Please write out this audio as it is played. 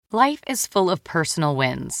Life is full of personal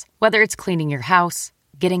wins, whether it's cleaning your house,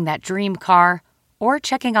 getting that dream car, or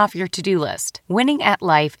checking off your to-do list. Winning at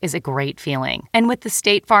life is a great feeling. And with the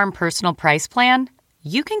State Farm Personal Price Plan,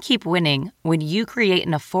 you can keep winning when you create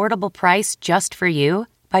an affordable price just for you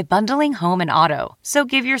by bundling home and auto. So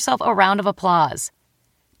give yourself a round of applause.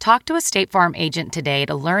 Talk to a State Farm agent today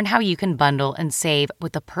to learn how you can bundle and save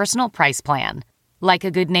with the Personal Price Plan. Like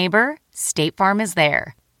a good neighbor, State Farm is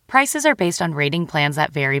there. Prices are based on rating plans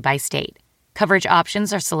that vary by state. Coverage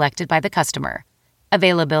options are selected by the customer.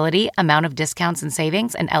 Availability, amount of discounts and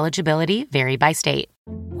savings, and eligibility vary by state.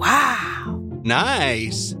 Wow.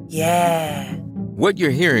 Nice. Yeah. What you're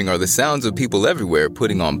hearing are the sounds of people everywhere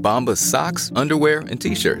putting on Bombas socks, underwear, and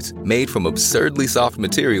T-shirts made from absurdly soft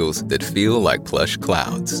materials that feel like plush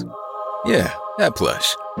clouds. Yeah, that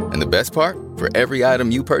plush. And the best part? For every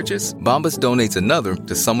item you purchase, Bombas donates another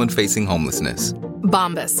to someone facing homelessness.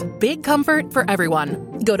 Bombas. Big comfort for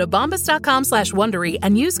everyone. Go to bombas.com/Wondery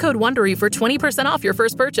and use code Wondery for 20% off your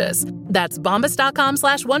first purchase. That's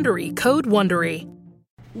bombas.com/Wondery. Code Wondery.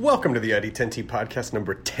 Welcome to the ID10T podcast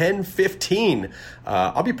number 1015.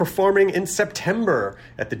 I'll be performing in September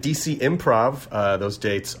at the DC Improv. Those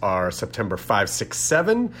dates are September 5, 6,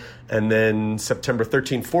 7, and then September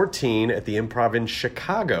 13, 14 at the Improv in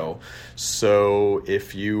Chicago. So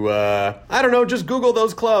if you, just Google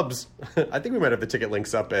those clubs. I think we might have the ticket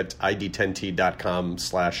links up at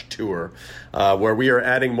id10t.com/tour, where we are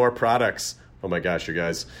adding more products. Oh my gosh, you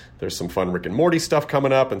guys, there's some fun Rick and Morty stuff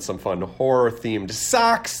coming up and some fun horror-themed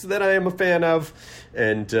socks that I am a fan of,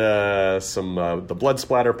 and some the blood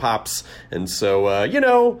splatter pops. And so,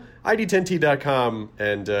 id10t.com,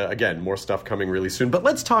 and again, more stuff coming really soon. But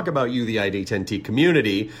let's talk about you, the ID10T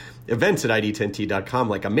community. Events at id10t.com,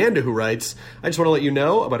 like Amanda, who writes, I just want to let you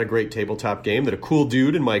know about a great tabletop game that a cool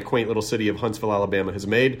dude in my quaint little city of Huntsville, Alabama has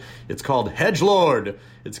made. It's called Hedgelord.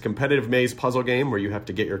 It's a competitive maze puzzle game where you have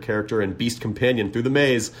to get your character and beast companion through the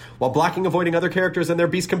maze while blocking avoiding other characters and their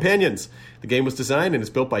beast companions. The game was designed and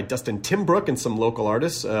is built by Dustin Timbrook and some local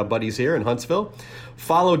artists, buddies here in Huntsville.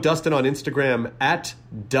 Follow Dustin on Instagram at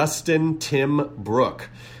Dustin Timbrook.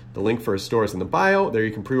 The link for his store is in the bio. There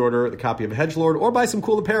you can pre-order the copy of Hedgelord or buy some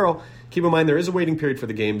cool apparel. Keep in mind there is a waiting period for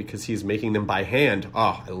the game because he's making them by hand.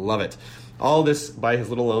 Oh, I love it. All this by his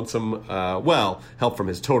little lonesome, help from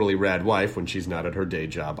his totally rad wife when she's not at her day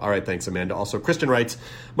job. All right, thanks, Amanda. Also, Kristen writes,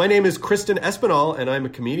 my name is Kristen Espinal, and I'm a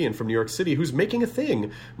comedian from New York City who's making a thing.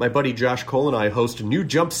 My buddy Josh Cole and I host New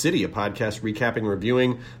Jump City, a podcast recapping and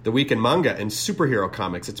reviewing the week in manga and superhero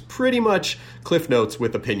comics. It's pretty much Cliff Notes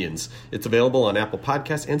with opinions. It's available on Apple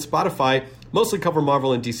Podcasts and Spotify. Mostly cover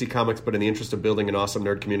Marvel and DC Comics, but in the interest of building an awesome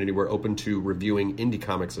nerd community, we're open to reviewing indie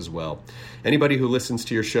comics as well. Anybody who listens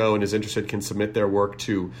to your show and is interested can submit their work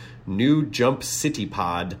to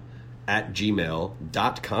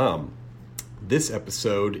newjumpcitypod@gmail.com. This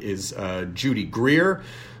episode is Judy Greer,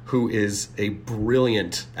 who is a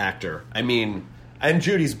brilliant actor. I mean, and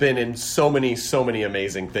Judy's been in so many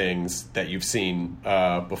amazing things that you've seen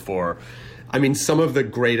before. I mean, some of the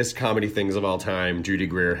greatest comedy things of all time, Judy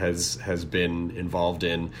Greer has been involved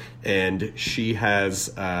in. And she has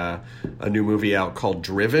a new movie out called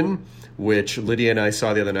Driven, which Lydia and I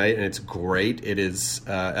saw the other night, and it's great. It is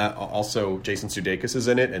also Jason Sudeikis is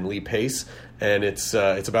in it, and Lee Pace. And it's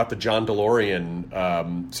about the John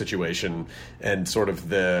DeLorean situation, and sort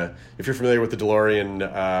of if you're familiar with the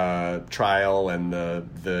DeLorean trial and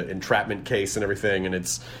the entrapment case and everything, and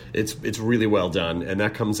it's really well done. And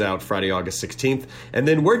that comes out Friday, August 16th. And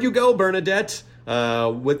then Where'd You Go, Bernadette?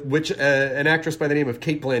 With which an actress by the name of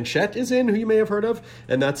Cate Blanchett is in, who you may have heard of,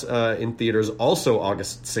 and that's in theaters also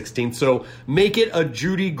August 16th. So make it a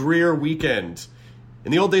Judy Greer weekend.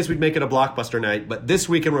 In the old days, we'd make it a blockbuster night, but this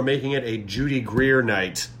weekend we're making it a Judy Greer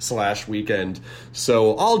night / weekend.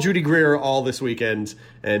 So all Judy Greer all this weekend,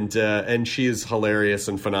 and she is hilarious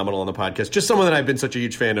and phenomenal on the podcast. Just someone that I've been such a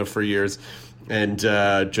huge fan of for years, and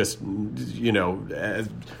just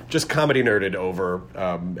comedy nerded over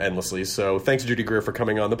endlessly. So thanks, Judy Greer, for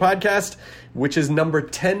coming on the podcast, which is number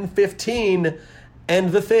 1015,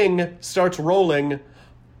 and the thing starts rolling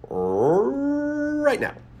right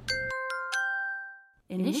now.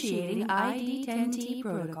 Initiating ID10T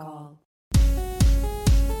protocol.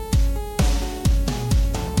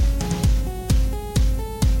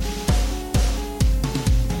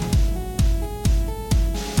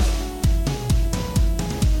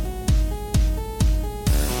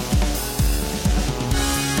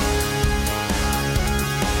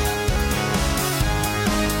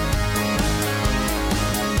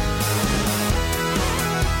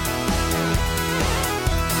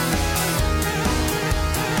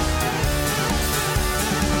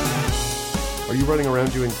 running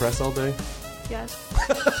around doing press all day? Yes.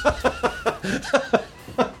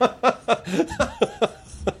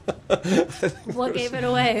 What gave it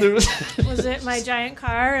away? Was it my giant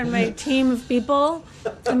car and my team of people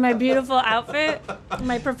and my beautiful outfit and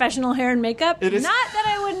my professional hair and makeup? It is- Not that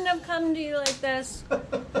I wouldn't have come to you like this,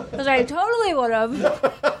 because I totally would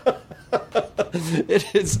have.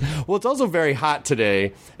 It is. Well, it's also very hot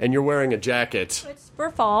today, and you're wearing a jacket. It's for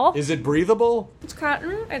fall. Is it breathable? It's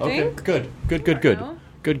cotton, I Okay, think. good. know.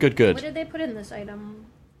 Good. What did they put in this item?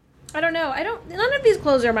 I don't know. None of these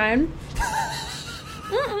clothes are mine.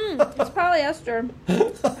 It's polyester.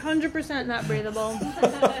 100% not breathable.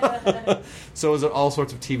 So is it all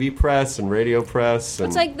sorts of TV press and radio press? And...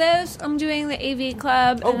 It's like this. I'm doing the AV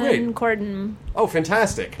Club Oh, and great. Corden. Oh,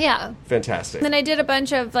 fantastic. Yeah. Fantastic. Then I did a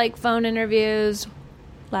bunch of like phone interviews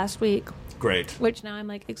last week, Great. which now I'm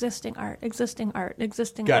like existing art.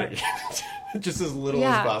 Got it. Just as little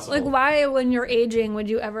as possible. Like, why, when you're aging, would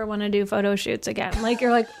you ever want to do photo shoots again? Like,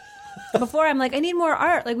 you're like, before I'm like, I need more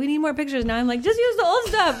art. Like, we need more pictures. Now I'm like, just use the old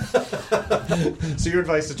stuff. So your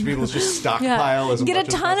advice to people is just stockpile as Get much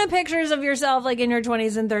a ton as of pictures of yourself, like in your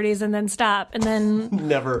 20s and 30s, and then stop, and then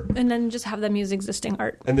never, and then just have them use existing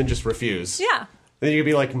art. and then just refuse. Yeah. Then you could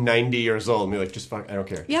be like 90 years old and be like, just fuck, I don't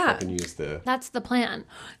care. Yeah. Just fucking use the... That's the plan.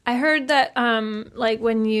 I heard that, like,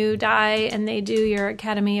 when you die and they do your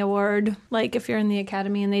Academy Award, like, if you're in the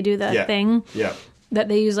Academy and they do the thing, Yeah. that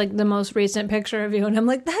they use, like, the most recent picture of you. And I'm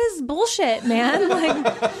like, that is bullshit, man.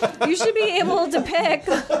 Like, you should be able to pick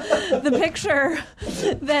the picture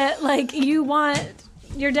that, like, you want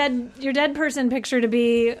your dead person picture to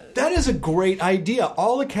be. That is a great idea.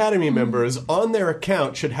 All Academy members on their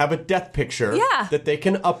account should have a death picture that they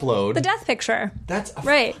can upload. The death picture. That's a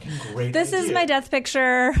right. fucking great This idea. is my death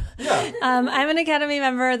picture. Yeah. I'm an Academy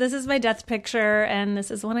member. This is my death picture, and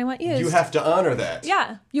this is the one I want used. You have to honor that.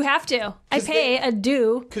 Yeah, you have to. I pay a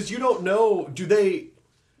due. Because you don't know, do they...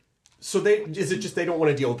 So is it just they don't want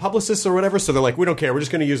to deal with publicists or whatever? So they're like, we don't care. We're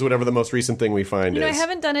just going to use whatever the most recent thing we find You know, is. I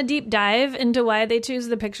haven't done a deep dive into why they choose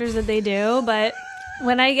the pictures that they do, but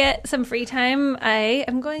when I get some free time, I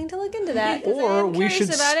am going to look into that. 'Cause I Or am we curious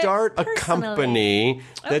should about it start a personally. company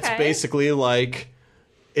that's Okay. basically like...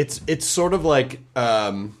 It's sort of like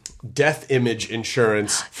death image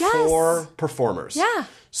insurance Yes. for performers. Yeah.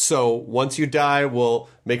 So once you die, we'll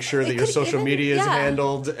make sure that It your could social even- media is yeah.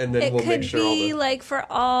 handled, and then It we'll could make sure all be the... like for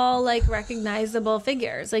all like recognizable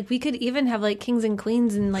figures. Like we could even have like kings and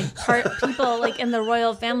queens and like people like in the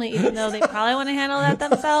royal family, even though they probably want to handle that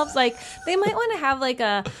themselves. Like they might want to have like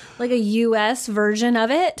a US version of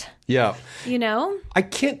it. Yeah. You know? I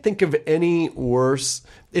can't think of any worse.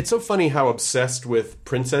 It's so funny how obsessed with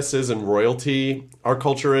princesses and royalty our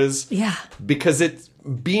culture is. Yeah. Because it's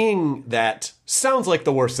being that sounds like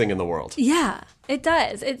the worst thing in the world. Yeah, it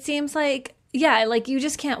does. It seems like, yeah, like you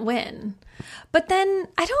just can't win. But then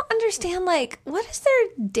I don't understand, like, what is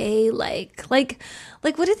their day like? Like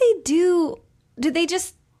what do they do? Do they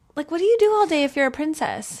just, like, what do you do all day if you're a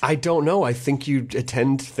princess? I don't know. I think you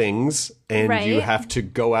attend things and you Right. have to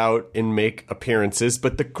go out and make appearances.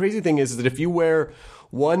 But the crazy thing is that if you wear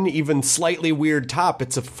one even slightly weird top,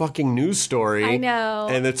 it's a fucking news story. I know.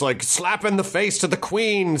 And it's like, slap in the face to the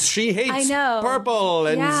queen. She hates I know. purple.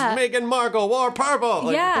 And Yeah. Meghan Markle wore purple.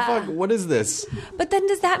 Like, Yeah. what the fuck? What is this? But then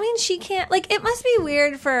does that mean she can't, like, it must be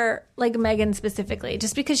weird for, like, Meghan specifically,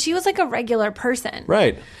 just because she was, like, a regular person.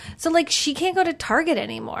 Right. So, like, she can't go to Target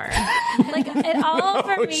anymore. Like, it all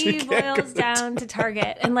for she me can't go boils to down to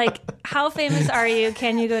Target. And, like, how famous are you?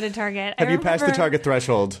 Can you go to Target? Have you passed the Target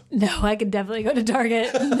threshold? No, I could definitely go to Target.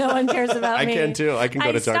 No one cares about I me. can too. I can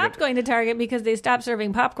go to I stopped Target. going to Target because they stopped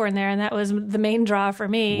serving popcorn there, and that was the main draw for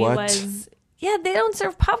me. What? Yeah, they don't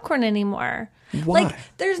serve popcorn anymore. Why? Like,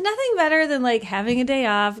 there's nothing better than, like, having a day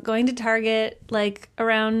off, going to Target, like,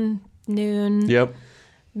 around noon. Yep.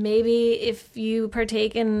 Maybe if you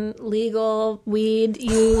partake in legal weed,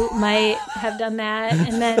 you might have done that.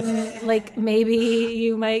 And then, like, maybe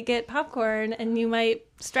you might get popcorn and you might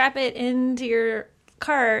strap it into your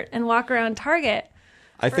cart and walk around Target.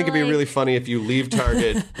 I think it'd be like- really funny if you leave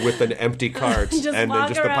Target with an empty cart and then walk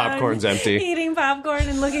just the around popcorn's empty. Eating popcorn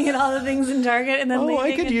and looking at all the things in Target and then Oh, I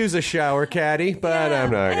leaving could and- use a shower caddy, but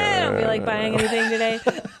I'm not gonna. I don't feel like buying anything today.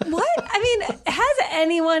 What? I mean, has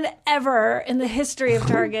anyone ever in the history of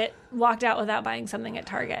Target walked out without buying something at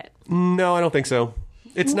Target? No, I don't think so.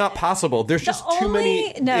 It's not possible. There's just too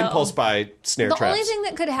many impulse buy snare traps. The only thing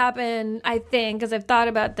that could happen, I think, because I've thought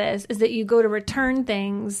about this, is that you go to return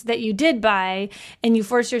things that you did buy and you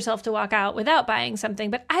force yourself to walk out without buying something.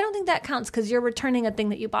 But I don't think that counts because you're returning a thing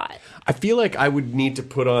that you bought. I feel like I would need to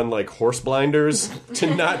put on like horse blinders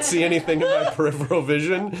to not see anything in my peripheral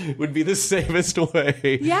vision. Would be the safest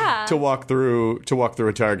way to walk through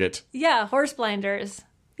a Target. Yeah, horse blinders.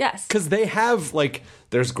 Yes. Because they have, like,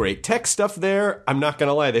 there's great tech stuff there. I'm not going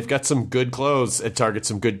to lie. They've got some good clothes at Target,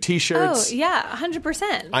 some good T-shirts. Oh, yeah,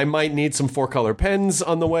 100%. I might need some 4-color pens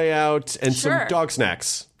on the way out and some dog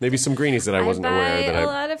snacks. Maybe some greenies that I wasn't aware that I buy a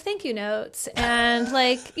lot of thank you notes and,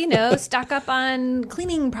 like, stock up on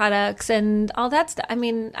cleaning products and all that stuff. I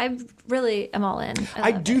mean, I really am all in.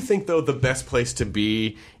 I do think, though, the best place to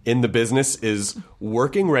be in the business is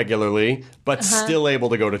working regularly, but still able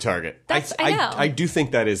to go to Target. I know. I do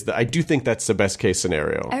think that is I do think that's the best case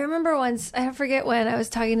scenario. I remember once, I forget when, I was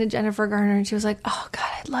talking to Jennifer Garner and she was like, oh God,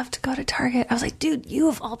 I'd love to go to Target. I was like, dude, you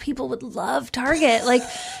of all people would love Target. Like,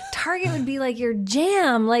 Target would be like your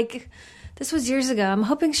jam. Like, this was years ago. I'm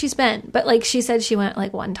hoping she's been, but like she said, she went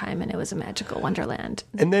like one time and it was a magical wonderland.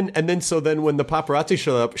 And then when the paparazzi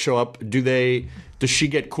show up, does she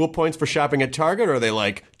get cool points for shopping at Target, or are they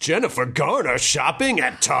like, Jennifer Garner shopping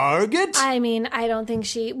at Target? I mean, I don't think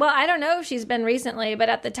I don't know if she's been recently, but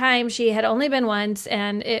at the time she had only been once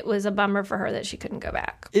and it was a bummer for her that she couldn't go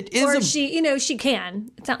back. It is she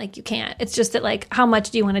can. It's not like you can't. It's just that, like, how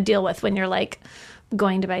much do you want to deal with when you're like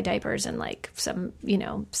going to buy diapers and like some,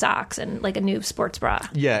 socks and like a new sports bra.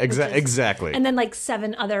 Yeah, exactly. And then like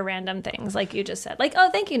 7 other random things, like you just said. Like, oh,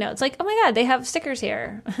 thank you notes. Like, oh my God, they have stickers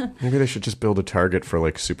here. Maybe they should just build a Target for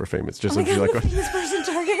like super famous. Just oh my God, like the famous person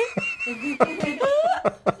Target.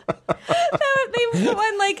 They put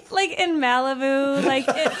one like in Malibu,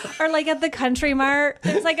 or like at the Country Mart.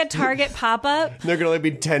 It's like a Target pop-up. There can only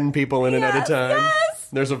be 10 people in it at a time. Yes.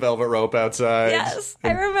 There's a velvet rope outside. Yes.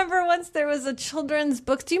 I remember once there was a children's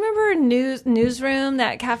book. Do you remember Newsroom,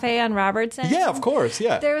 that cafe on Robertson? Yeah, of course.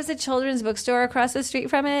 Yeah. There was a children's bookstore across the street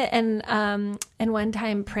from it. And one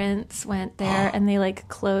time Prince went there and they like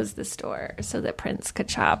closed the store so that Prince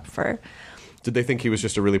could shop for... Did they think he was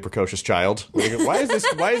just a really precocious child? Why is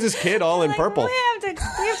this kid all in purple? We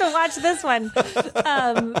have to watch this one.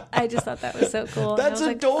 I just thought that was so cool. That's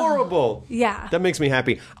adorable. Like, oh. Yeah. That makes me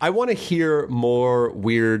happy. I want to hear more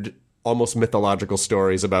weird, almost mythological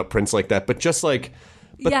stories about Prince like that, but just like...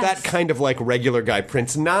 But that kind of like regular guy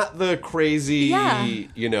Prince, not the crazy,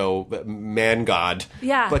 man god.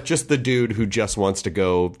 Yeah. But just the dude who just wants to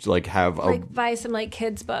go like have buy some like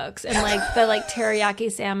kids books and like the like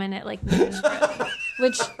teriyaki salmon at like Newsroom,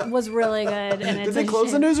 which was really good. And did they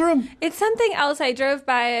close the Newsroom? It's something else. I drove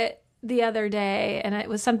by it the other day and it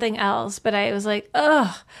was something else, but I was like,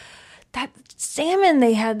 ugh. That salmon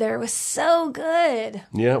they had there was so good.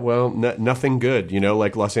 Yeah, well, nothing good.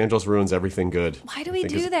 Like Los Angeles ruins everything good. Why do we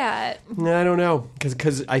do that? I don't know.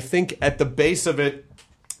 Because I think at the base of it,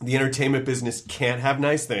 the entertainment business can't have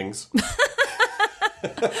nice things.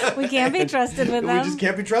 We can't be trusted with them. We just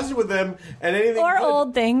can't be trusted with them. And anything or good.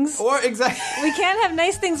 Old things. Or exactly. We can't have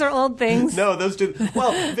nice things or old things. No, those two.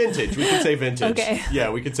 Well, vintage. We could say vintage. Okay. Yeah,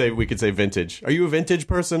 we could say vintage. Are you a vintage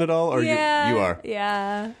person at all? Or yeah, you are?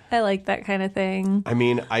 Yeah. I like that kind of thing. I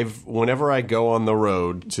mean, whenever I go on the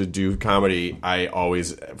road to do comedy, I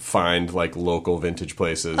always find like local vintage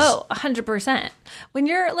places. Oh, 100%. When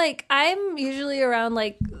you're like, I'm usually around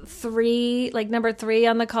like 3, like number 3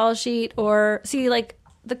 on the call sheet, or see like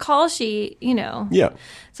the call sheet, Yeah.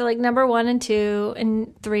 So like number 1 and 2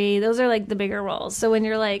 and 3, those are like the bigger roles. So when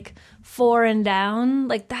you're like 4 and down,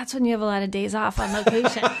 like that's when you have a lot of days off on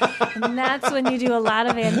location. And that's when you do a lot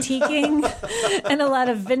of antiquing and a lot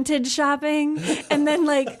of vintage shopping. And then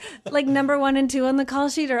like number 1 and 2 on the call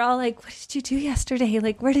sheet are all like, what did you do yesterday?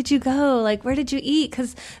 Like, where did you go? Like, where did you eat?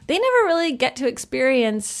 Because they never really get to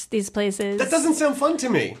experience these places. That doesn't sound fun to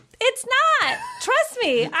me. It's not. Trust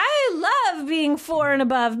me. I love being 4 and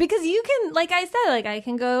above because you can, like I said, like I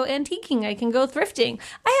can go antiquing. I can go thrifting.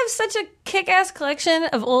 I have such a kick-ass collection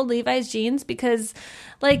of old Levi's jeans because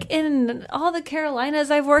like in all the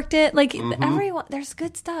Carolinas I've worked at, like everyone, there's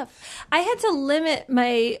good stuff. I had to limit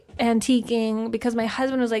my antiquing because my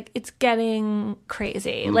husband was like, it's getting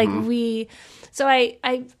crazy. Like so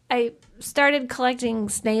I started collecting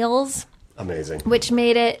snails. Amazing. Which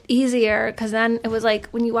made it easier because then it was like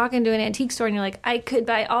when you walk into an antique store and you're like, I could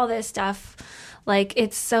buy all this stuff. Like,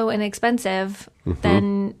 it's so inexpensive.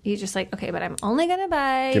 Then you just like, okay, but I'm only going to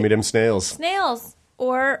buy... Give me them snails. Snails.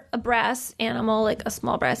 or a brass animal, like a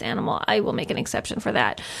small brass animal, I will make an exception for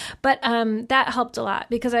that. But that helped a lot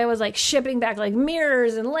because I was like shipping back like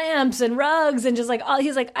mirrors and lamps and rugs and just like all.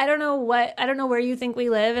 He's like, I don't know where you think we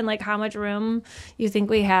live and like how much room you think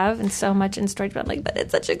we have and so much in storage. But I'm like, but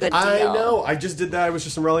it's such a good deal. I know. I just did that. I was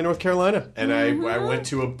just in Raleigh, North Carolina, and I went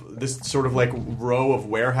to this sort of like row of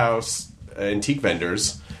warehouse antique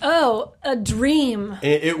vendors. Oh, a dream.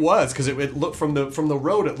 It was because it looked from the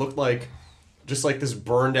road. It looked like just like this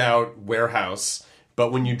burned out warehouse.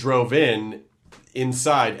 But when you drove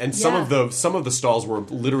inside, and some of the stalls were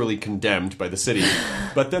literally condemned by the city,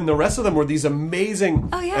 but then the rest of them were these amazing.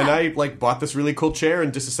 Oh yeah. And I like bought this really cool chair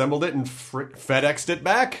and disassembled it and FedExed it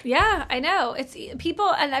back. Yeah, I know. It's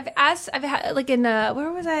people, and I've had like in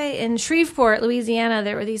where was I, in Shreveport, Louisiana?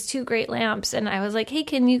 There were these 2 great lamps, and I was like, hey,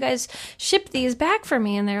 can you guys ship these back for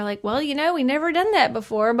me? And they're like, well, we never done that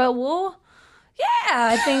before, but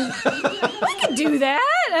I think we could do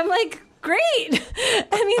that. I'm like, great.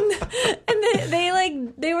 I mean,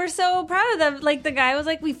 and they were so proud of them. Like the guy was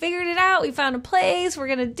like, we figured it out. We found a place. We're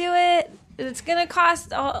gonna do it. It's gonna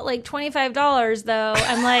cost like $25 though.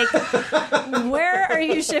 I'm like, where are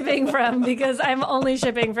you shipping from? Because I'm only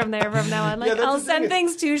shipping from there from now on. Like, I'll send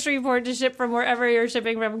things to Shreveport to ship from wherever you're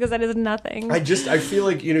shipping from because that is nothing. I feel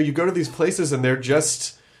like you go to these places and they're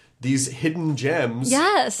just these hidden gems.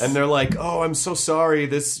 Yes. And they're like, oh, I'm so sorry.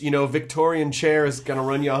 This, Victorian chair is going to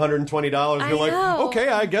run you $120. You're like, okay,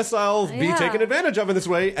 I guess I'll be taken advantage of in this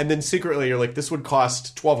way. And then secretly you're like, this would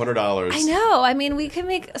cost $1,200. I know. I mean, we could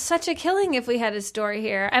make such a killing if we had a store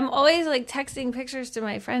here. I'm always like texting pictures to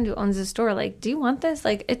my friend who owns a store. Like, do you want this?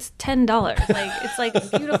 Like, it's $10. Like, it's like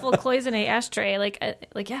a beautiful cloisonne ashtray. Like,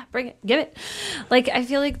 yeah, bring it. Give it. Like, I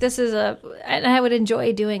feel like this is and I would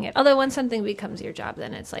enjoy doing it. Although once something becomes your job,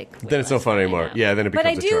 then it's like, then it's no fun anymore. Yeah, then it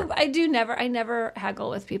becomes a chore. But I never haggle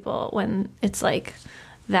with people when it's like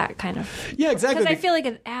that kind of. Yeah, exactly. Because I feel like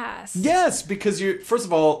an ass. Yes, because first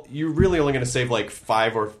of all, you're really only going to save like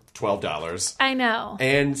 $5 or $12. I know.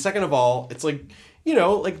 And second of all, it's like,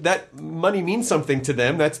 like that money means something to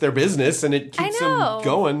them. That's their business, and it keeps them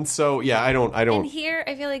going. So yeah, I don't. And here,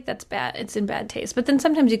 I feel like that's bad. It's in bad taste. But then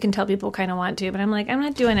sometimes you can tell people kind of want to, but I'm like, I'm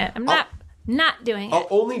not doing it. I'm not doing it. I'll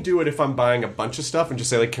only do it if I'm buying a bunch of stuff and just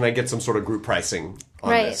say, like, can I get some sort of group pricing on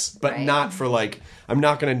this? But not for, like, I'm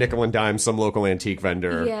not going to nickel and dime some local antique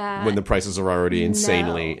vendor when the prices are already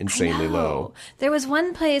insanely low. There was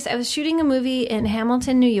one place, I was shooting a movie in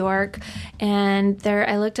Hamilton, New York, and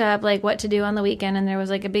I looked up, like, what to do on the weekend, and there was,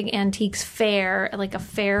 like, a big antiques fair, like a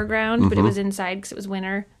fairground, but it was inside because it was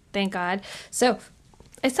winter, thank God. So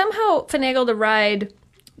I somehow finagled a ride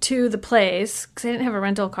to the place because I didn't have a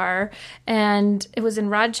rental car, and it was in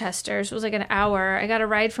Rochester, so it was like an hour. I got a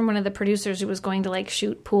ride from one of the producers who was going to like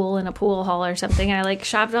shoot pool in a pool hall or something, and I like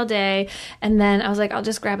shopped all day, and then I was like, I'll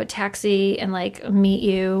just grab a taxi and like meet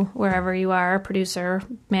you wherever you are, producer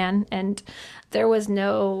man. And there was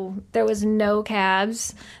no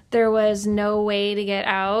cabs. There was no way to get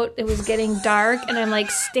out. It was getting dark, and I'm like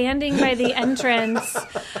standing by the entrance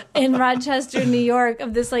in Rochester, New York,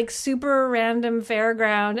 of this like super random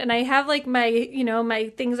fairground, and I have like my my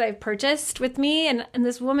things I've purchased with me, and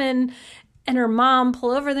this woman and her mom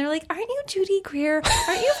pull over, and they're like, aren't you Judy Greer?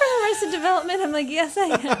 Aren't you from Arrested Development? I'm like, yes, I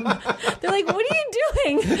am. They're like, what are you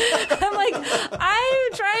doing? I'm like,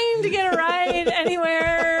 I'm trying to get a ride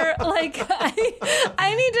anywhere. Like,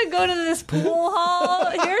 I need to go to this pool hall.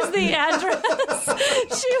 Here's the address.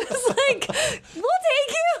 She was like, we'll take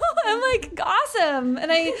you. I'm like, awesome.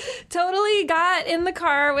 And I totally got in the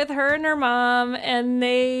car with her and her mom, and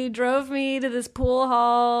they drove me to this pool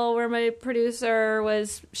hall where my producer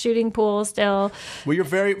was shooting pool still. Well, you're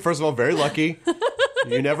first of all, very lucky.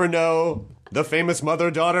 You never know. The famous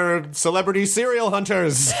mother-daughter celebrity serial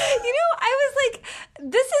hunters. I was like,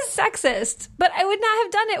 this is sexist, but I would not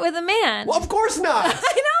have done it with a man. Well, of course not. I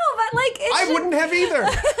know, but like... I wouldn't have either.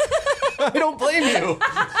 I don't blame you.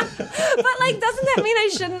 But like, doesn't that mean I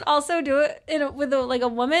shouldn't also do it with a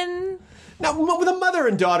woman? No, with a mother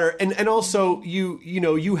and daughter, and also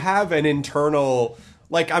you have an internal...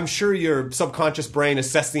 Like, I'm sure your subconscious brain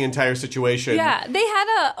assessed the entire situation. Yeah, they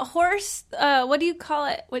had a horse, what do you call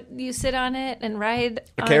it? What, you sit on it and ride?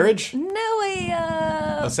 A carriage? No,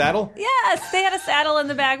 a saddle? Yes, they had a saddle in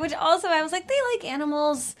the back, which also, I was like, they like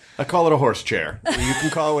animals. I call it a horse chair. You can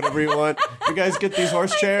call it whatever you want. You guys get these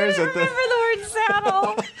horse chairs? I couldn't remember the colored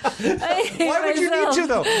saddle. Why would you need to,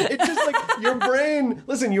 though? It's just like your brain.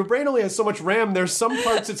 Listen, your brain only has so much RAM. There's some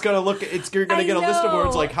parts you're going to get a list of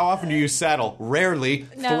words like, how often do you use saddle? Rarely.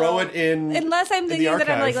 No. Throw it in. Unless I'm thinking that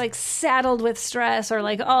I'm like saddled with stress or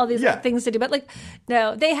like all these like, things to do. But like,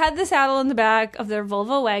 no, they had the saddle in the back of their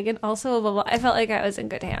Volvo wagon. Also a Volvo. I felt like I was in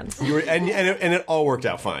good hands. And it all worked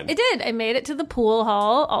out fine. It did. I made it to the pool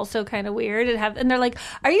hall. Also kind of weird. And they're like,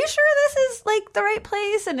 are you sure this is like the right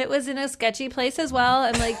place? And it was in a sketchy place as well.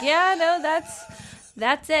 I'm like, yeah, no,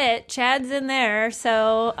 that's it. Chad's in there,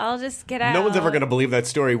 so I'll just get out. No one's ever going to believe that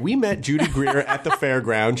story. We met Judy Greer at the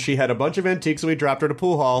fairground. She had a bunch of antiques, and we dropped her to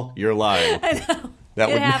pool hall. You're lying. I know.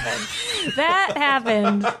 Happened. That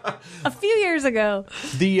happened a few years ago.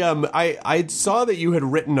 I saw that you had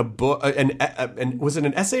written a book, and was it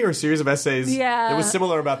an essay or a series of essays? Yeah, it was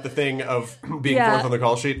similar about the thing of being fourth on the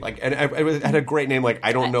call sheet. Like, and it had a great name. Like,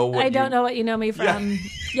 I don't know what you know me from. Yeah.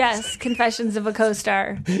 Yes, Confessions of a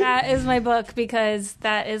Co-Star. That is my book because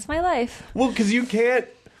that is my life. Well, because you can't.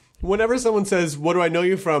 Whenever someone says, what do I know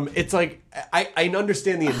you from? It's like, I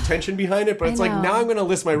understand the intention behind it, but it's like, now I'm going to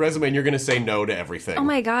list my resume and you're going to say no to everything. Oh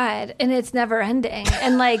my God. And it's never ending.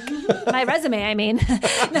 And like, my resume, I mean.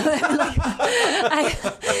 No,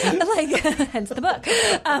 hence the book.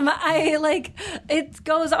 It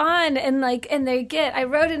goes on and I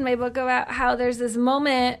wrote in my book about how there's this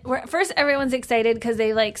moment where first everyone's excited because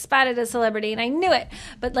they like spotted a celebrity and I knew it.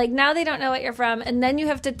 But like now they don't know what you're from. And then you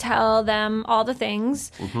have to tell them all the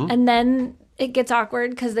things. Mm-hmm. And then it gets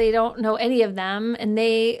awkward because they don't know any of them, and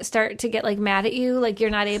they start to get like mad at you, like you're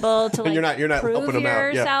not able to like you're not prove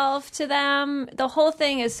yourself to them. The whole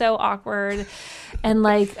thing is so awkward and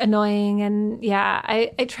like annoying, and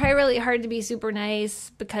I try really hard to be super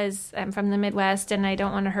nice because I'm from the Midwest and I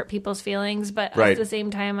don't want to hurt people's feelings, but at the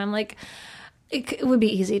same time I'm like, it would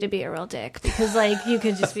be easy to be a real dick because like you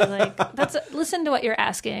could just be like, listen to what you're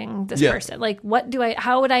asking this person. Like,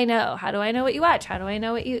 how would I know? How do I know what you watch? How do I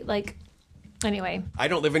know what you like? Anyway. I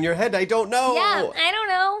don't live in your head. I don't know. Yeah,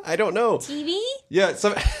 I don't know. TV? Yeah,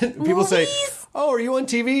 some people say, oh, are you on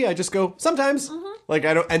TV? I just go, sometimes. Mm-hmm. Like,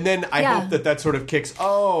 I don't, and then I hope that sort of kicks,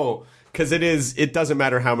 because it doesn't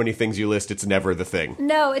matter how many things you list, it's never the thing.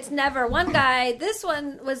 No, it's never. One guy, this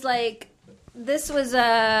was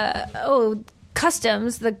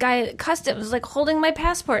Customs, the guy at Customs was like holding my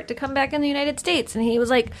passport to come back in the United States. And he was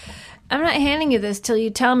like, I'm not handing you this till you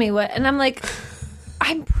tell me what. And I'm like,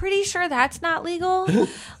 I'm pretty sure that's not legal.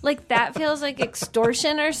 Like that feels like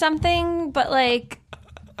extortion or something. But like,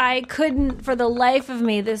 I couldn't for the life of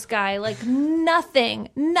me, this guy, like nothing.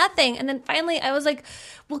 And then finally I was like,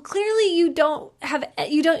 well, clearly you don't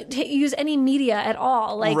use any media at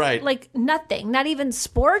all. Like, like nothing, not even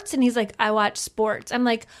sports. And he's like, I watch sports. I'm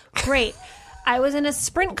like, great. I was in a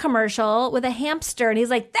Sprint commercial with a hamster, and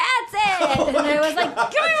he's like, that's it! And I was like,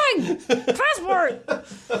 give me my passport!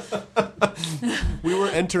 We were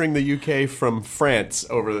entering the UK from France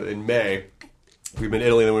in May. We've been in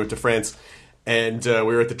Italy, then we went to France, and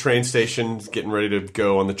we were at the train station getting ready to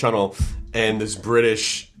go on the tunnel, and this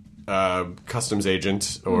British customs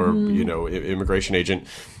agent, or, immigration agent,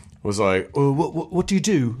 was like, oh, what do you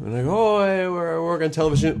do? And I go, I work on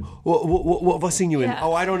television. What have I seen you in?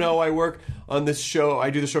 Oh, I don't know. I work on this show.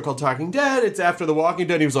 I do this show called Talking Dead. It's after The Walking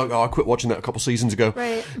Dead. He was like, I quit watching that a couple seasons ago.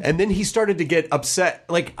 Right. And then he started to get upset.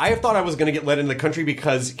 Like, I thought I was going to get let into the country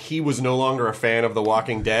because he was no longer a fan of The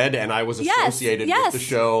Walking Dead, and I was associated with the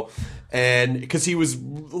show. And because he was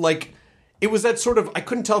like... It was that sort of, I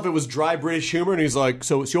couldn't tell if it was dry British humor, and he's like,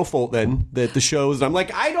 so it's your fault then that the shows, and I'm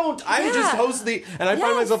like, I just host and I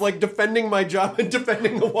find myself like defending my job and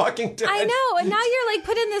defending The Walking Dead. I know, and now you're like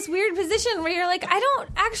put in this weird position where you're like, I don't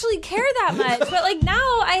actually care that much, but like now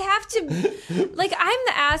I have to, like I'm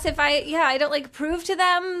the ass if I don't like prove to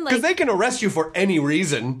them. Because they can arrest you for any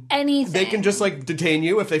reason. Anything. They can just like detain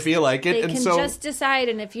you if they feel like it. They can just decide,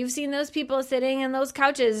 and if you've seen those people sitting in those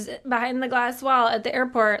couches behind the glass wall at the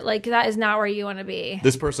airport, like that is not where you want to be.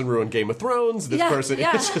 This person ruined Game of Thrones. This person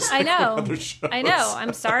is just like other shows. I know.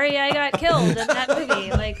 I'm sorry I got killed in that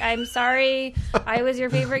movie. Like, I'm sorry I was your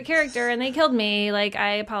favorite character and they killed me. Like,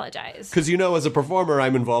 I apologize. Because, as a performer,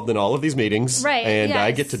 I'm involved in all of these meetings. Right. And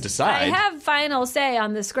I get to decide. I have final say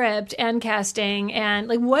on the script and casting and,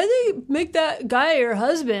 like, why do they make that guy your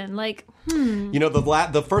husband? Like... You know,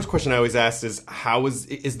 the first question I always ask is,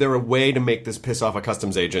 is there a way to make this piss off a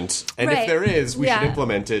customs agent? And if there is, we should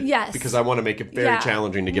implement it. Yes. Because I want to make it very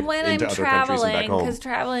challenging to get into other countries and back home. Because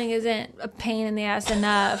traveling isn't a pain in the ass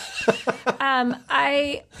enough.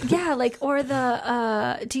 I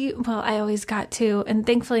always got to, and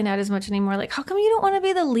thankfully not as much anymore, like, how come you don't want to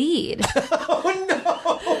be the lead? Oh, no.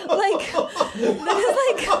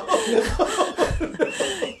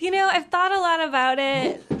 You know, I've thought a lot about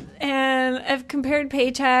it. And I've compared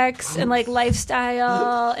paychecks and like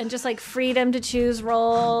lifestyle and just like freedom to choose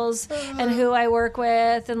roles and who I work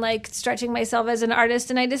with and like stretching myself as an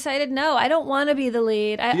artist. And I decided, no, I don't want to be the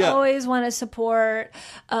lead. I always want to support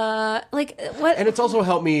what. And it's also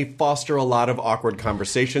helped me foster a lot of awkward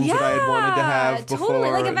conversations that I had wanted to have before.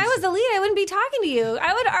 Totally. Like if I was the lead, I wouldn't be talking to you.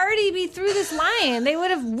 I would already be through this line. They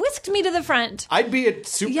would have whisked me to the front. I'd be at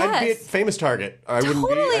Famous Target. I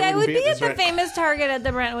would be at the Famous Target at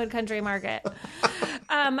the Brentwood Country Market.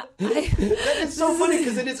 That is so funny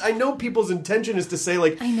because it is. I know people's intention is to say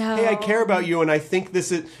like, "Hey, I care about you," and I think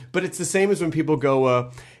this is. But it's the same as when people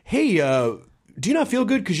go, "Hey, do you not feel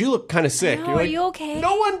good because you look kind of sick?" No, You're like, are you okay?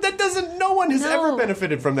 No one has ever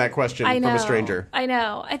benefited from that question from a stranger. I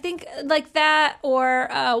know. I think like that or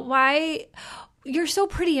why. You're so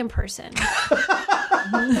pretty in person.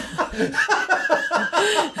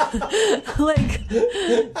 Like,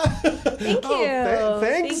 thank you. Thanks.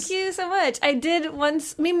 Thank you so much. I did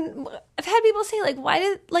once. I mean, I've had people say like, "Why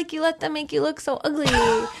did like you let them make you look so ugly?"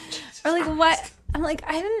 Or like, "What?" I'm like,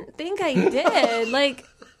 I didn't think I did. Like,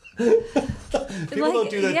 people don't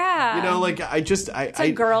do that. Yeah. You know, like it's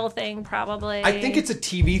a girl thing, probably. I think it's a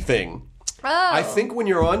TV thing. Oh. I think when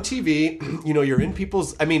you're on TV, you know, you're in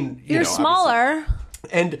people's. I mean, you're smaller. Obviously.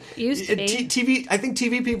 And used to be. TV, I think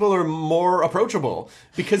TV people are more approachable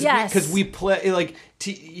because we play like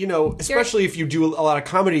you know, especially if you do a lot of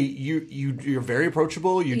comedy, you're very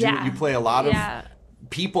approachable. You play a lot of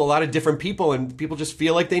people, a lot of different people, and people just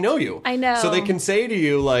feel like they know you. I know. So they can say to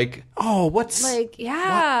you like, "Oh, what's like?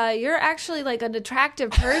 Yeah, what? You're actually like an attractive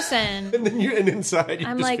person." And then inside you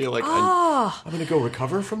I'm just like, feel like, "Oh, I'm going to go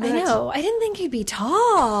recover from that." I know. I didn't think you'd be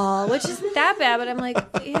tall, which isn't that bad, but I'm like,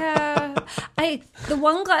 yeah. The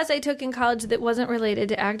one class I took in college that wasn't related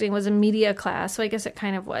to acting was a media class, so I guess it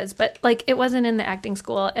kind of was, but like it wasn't in the acting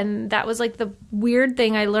school, and that was like the weird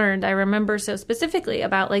thing I learned. I remember so specifically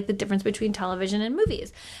about like the difference between television and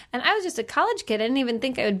movies. And I was just a college kid. I didn't even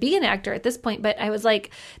think I would be an actor at this point, but I was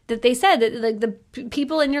like, that they said that like the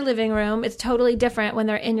people in your living room, it's totally different when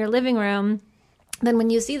they're in your living room than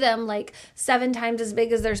when you see them like 7 times as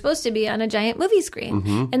big as they're supposed to be on a giant movie screen.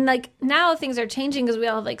 Mm-hmm. And like now things are changing because we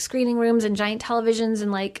all have like screening rooms and giant televisions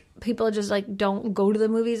and like people just like don't go to the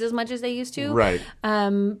movies as much as they used to. Right.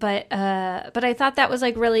 But I thought that was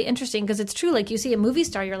like really interesting because it's true. Like you see a movie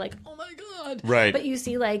star, you're like, oh my God. Right. But you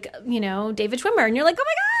see like, you know, David Schwimmer and you're like, oh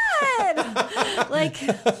my God. Like,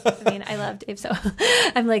 I mean, I love Dave, so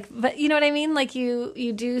I'm like, but you know what I mean? Like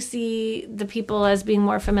you do see the people as being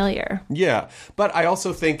more familiar. Yeah. But I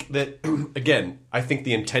also think that, again, I think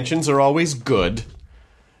the intentions are always good.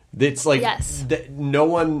 It's like that no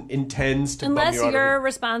one intends to unless bum you you're out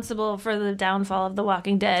responsible for the downfall of The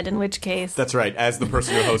Walking Dead, in which case that's right. As the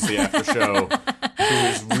person who hosts the after show, who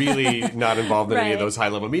is really not involved in any of those high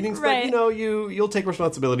level meetings, but you know you'll take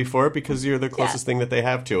responsibility for it because you're the closest thing that they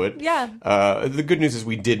have to it. Yeah. The good news is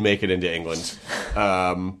we did make it into England,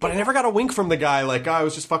 but I never got a wink from the guy. Like I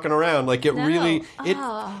was just fucking around. Like it really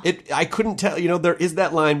I couldn't tell. You know, there is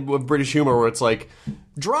that line of British humor where it's like.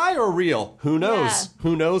 Dry or real? Who knows? Yeah.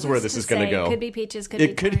 Who knows where this is going to go? Could be peaches. Could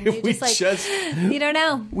be corn. You don't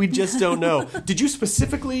know. We just don't know. Did you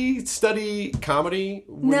specifically study comedy?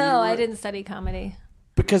 No, I didn't study comedy.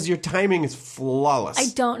 Because your timing is flawless.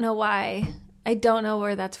 I don't know why. I don't know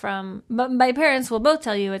where that's from. But my parents will both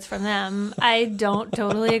tell you it's from them. I don't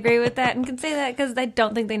totally agree with that and can say that because I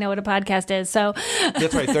don't think they know what a podcast is. So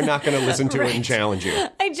that's right. They're not going to listen to it and challenge you.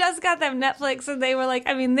 I just got them Netflix and they were like,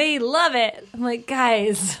 I mean, they love it. I'm like,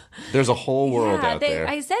 guys. There's a whole world out there.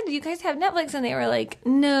 I said, you guys have Netflix? And they were like,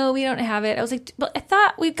 no, we don't have it. I was like, but I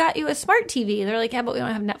thought we got you a smart TV. They're like, yeah, but we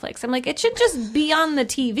don't have Netflix. I'm like, it should just be on the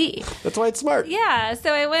TV. That's why it's smart. Yeah.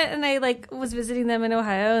 So I went and I like was visiting them in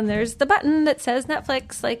Ohio and there's the button that says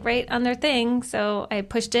Netflix like right on their thing. So I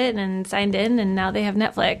pushed it and signed in and now they have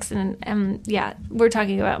Netflix. And yeah, we're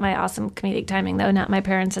talking about my awesome comedic timing though, not my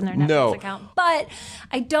parents and their Netflix account. But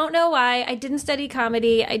I don't know why. I didn't study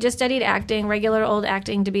comedy. I just studied acting, regular old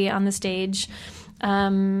acting to be on the stage.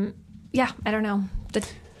 Yeah, I don't know.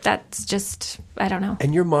 That's just, I don't know.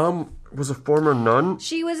 And your mom was a former nun?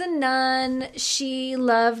 She was a nun. She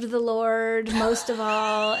loved the Lord most of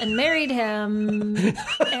all and married him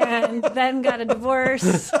and then got a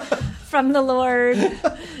divorce from the Lord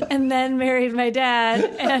and then married my dad.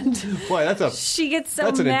 And Boy, she gets so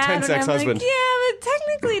that's an mad intense when I'm ex-husband. like, yeah, but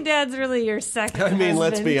technically Dad's really your second husband.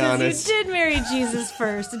 let's be 'cause honest. You did marry Jesus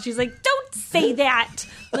first. And she's like, don't say that.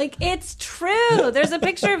 Like, it's true. There's a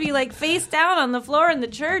picture of you, like, face down on the floor in the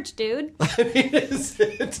church, dude. I mean,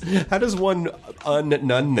 how does one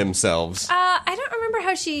un-nun themselves? I don't remember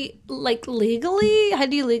how she, like, how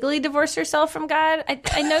do you legally divorce yourself from God?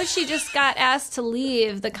 I know she just got asked to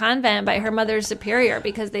leave the convent by her mother's superior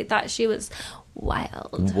because they thought she was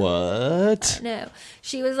wild. What? No.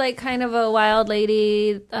 She was, like, kind of a wild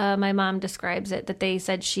lady. My mom describes it, that they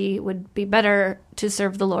said she would be better to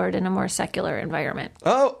serve the Lord in a more secular environment.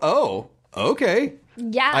 Oh, okay.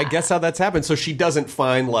 Yeah. I guess how that's happened. So she doesn't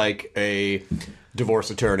find, like, a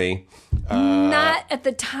divorce attorney. Not at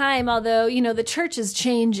the time, although, the church is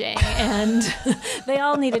changing and they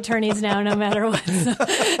all need attorneys now, no matter what. So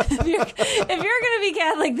if you're going to be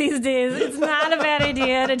Catholic these days, it's not a bad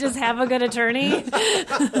idea to just have a good attorney,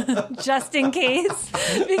 just in case.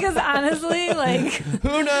 Because honestly, like,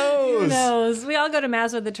 Who knows? who knows? We all go to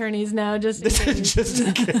mass with attorneys now, just in case. Just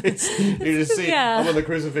in case. You just see Yeah. I'm on the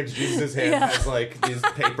crucifix, Jesus' hand has, like, these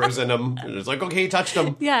papers in them. And it's like, okay, he touched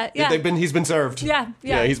them. Yeah. He's been served. Yeah.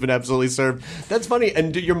 He's been absolutely served. That's funny.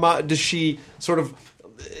 And your mom, does she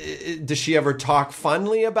ever talk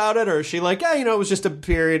fondly about it, or is she like, yeah, it was just a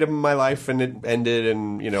period of my life and it ended,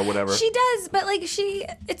 and whatever? She does, but like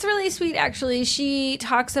it's really sweet actually. She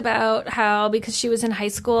talks about how, because she was in high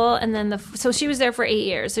school and then so she was there for 8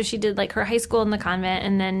 years. So she did like her high school in the convent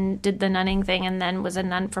and then did the nunning thing and then was a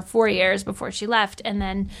nun for 4 years before she left. And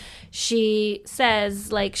then she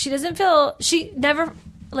says like she never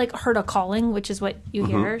like heard a calling, which is what you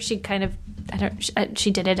hear. She kind of,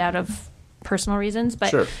 she did it out of personal reasons, but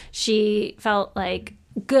Sure. She felt like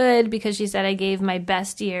good because she said, I gave my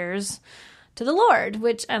best years to the Lord,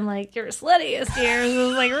 which I'm like, your sluttiest years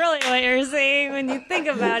is like really what you're saying when you think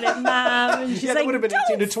about it, Mom. And she's that like, would have been "Don't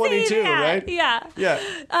 18 to 22, say that." right? Yeah. Yeah.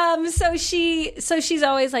 So she's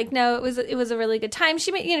always like, no, it was a really good time.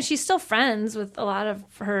 She's still friends with a lot of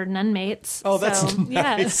her nun mates. Oh, that's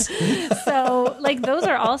nice. Yes. So like those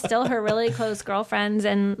are all still her really close girlfriends,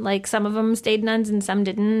 and like some of them stayed nuns and some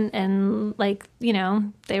didn't, and like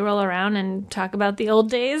they roll around and talk about the old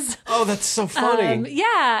days. Oh, that's so funny.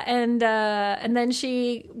 Yeah, and then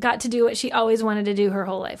she got to do what she always wanted to do her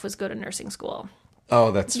whole life, was go to nursing school. Oh,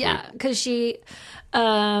 that's sweet. Yeah, because she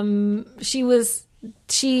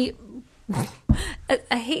I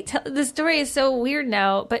hate the story is so weird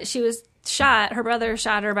now, but she was shot. Her brother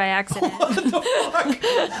shot her by accident. What the fuck?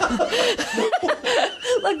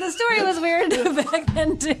 Look, the story was weird back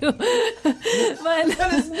then too. But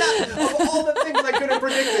That is not, of all the things I could have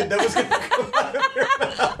predicted, that was going to come out of your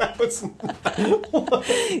mouth. That was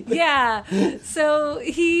yeah, so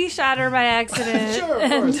he shot her by accident. Sure,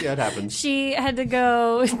 of course. Yeah, it happens. She had to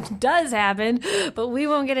go. It does happen, but we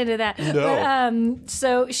won't get into that. No. But,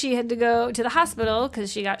 so she had to go to the hospital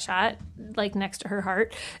because she got shot, like next to her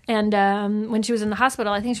heart. And when she was in the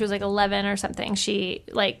hospital, I think she was like 11 or something. She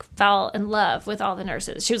like fell in love with all the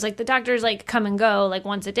nurses. She was like, the doctors like come and go like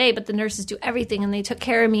once a day, but the nurses do everything, and they took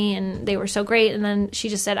care of me, and they were so great. And then she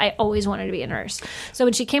just said, I always wanted to be a nurse. So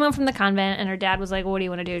when she came home from the convent, and her dad was like, well, what do you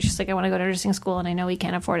want to do? She's like, I want to go to nursing school, and I know he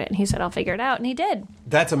can't afford it. And he said, I'll figure it out, and he did.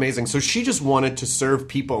 That's amazing. So she just wanted to serve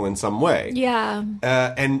people in some way. Yeah.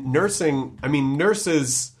 And nursing, I mean,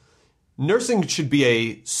 nursing should be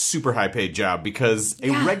a super high paid job, because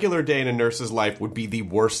a regular day in a nurse's life would be the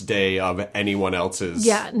worst day of anyone else's.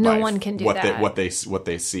 Yeah, no life. one can do what that. What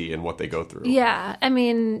they see and what they go through. Yeah, I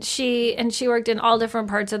mean, she worked in all different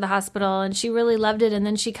parts of the hospital, and she really loved it. And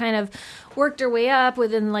then she kind of worked her way up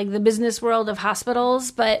within like the business world of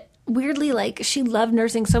hospitals, but weirdly, like, she loved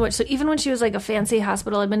nursing so much. So even when she was like a fancy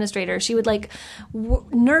hospital administrator, she would like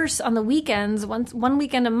nurse on the weekends, one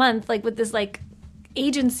weekend a month, like with this like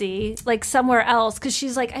agency like somewhere else, because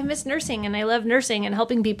she's like, I miss nursing and I love nursing and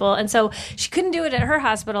helping people. And so she couldn't do it at her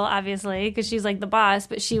hospital, obviously, because she's like the boss,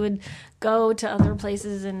 but she would go to other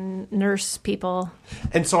places and nurse people.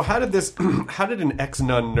 And so how did an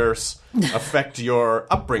ex-nun nurse affect your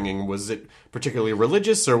upbringing? Was it particularly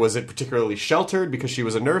religious, or was it particularly sheltered because she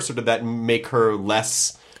was a nurse, or did that make her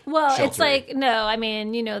less Well, it's sheltering. like, no, I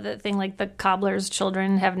mean, you know, the thing like the cobbler's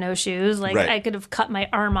children have no shoes. Like, Right. I could have cut my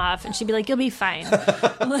arm off and she'd be like, you'll be fine.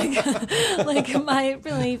 like I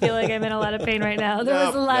really feel like I'm in a lot of pain right now. There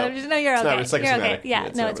was a lot of, no, you're It's okay. not, it's You're okay. psychosomatic.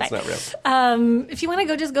 Yeah, no, it's fine. It's not real. If you want to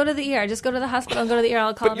go, just go to the ER. Just go to the hospital and go to the ER.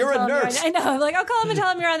 I'll call But him. you're and a tell him nurse. I know. I'm like, I'll call him and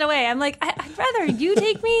tell him you're on the way. I'm like, I'd rather you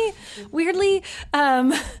take me. Weirdly,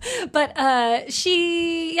 but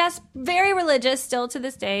she, yes, very religious still to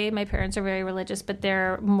this day. My parents are very religious, but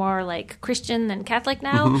they're more like Christian than Catholic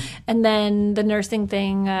now. Mm-hmm. And then the nursing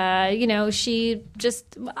thing, you know, she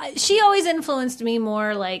always influenced me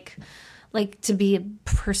more like to be a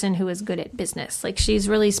person who is good at business. Like, she's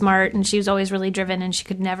really smart and she was always really driven and she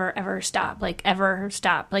could never, ever stop. Like,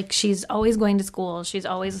 she's always going to school. She's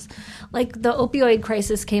always, like, the opioid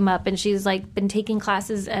crisis came up and she's, like, been taking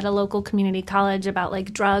classes at a local community college about,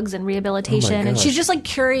 like, drugs and rehabilitation. And she's just, like,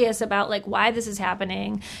 curious about, like, why this is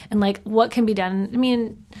happening and, like, what can be done. I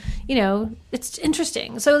mean, you know, it's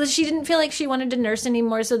interesting. So she didn't feel like she wanted to nurse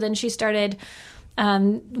anymore. So then she started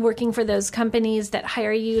working for those companies that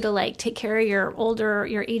hire you to like take care of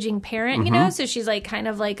your aging parent, you know? So she's like kind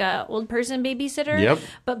of like a old person babysitter. Yep.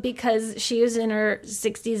 But because she was in her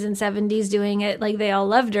 60s and 70s doing it, like they all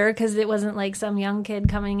loved her because it wasn't like some young kid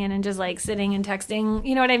coming in and just like sitting and texting.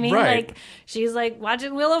 You know what I mean? Right. Like she's like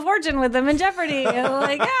watching Wheel of Fortune with them in Jeopardy. And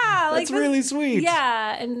like, yeah. Like That's really sweet.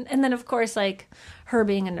 Yeah. And then of course like her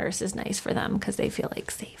being a nurse is nice for them because they feel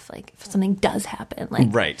like safe. Like if something does happen, like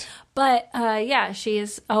Right. But yeah, she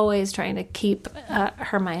is always trying to keep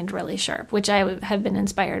her mind really sharp, which I have been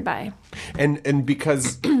inspired by. And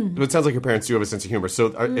because it sounds like your parents do have a sense of humor.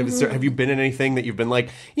 So have you been in anything that you've been like,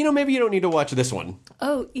 you know, maybe you don't need to watch this one?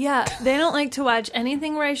 Oh, yeah. They don't like to watch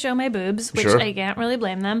anything where I show my boobs, which Sure. I can't really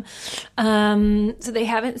blame them. So they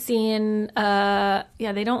haven't seen,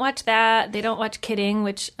 they don't watch that. They don't watch Kidding,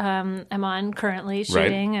 which I'm on currently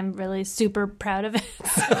shooting. I'm really super proud of it.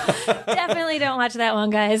 Definitely don't watch that one,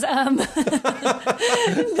 guys.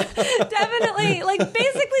 Definitely, like,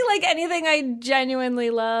 basically, like, anything I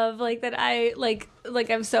genuinely love, like, that I, like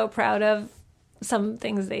I'm so proud of. Some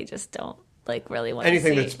things they just don't, like, really want to see.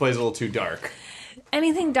 Anything that plays a little too dark.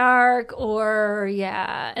 Anything dark or,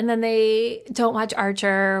 yeah. And then they don't watch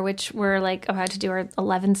Archer, which we're, like, about to do our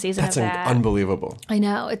 11th season That's of that. unbelievable. I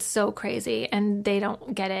know. It's so crazy. And they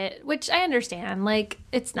don't get it, which I understand. Like,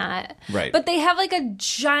 it's not. Right. But they have, like, a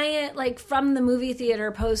giant, like, from the movie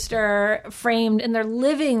theater poster framed in their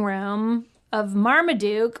living room of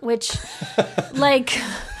Marmaduke, which, like...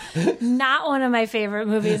 Not one of my favorite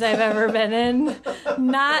movies I've ever been in.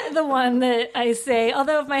 Not the one that I say,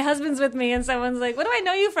 although if my husband's with me and someone's like, what do I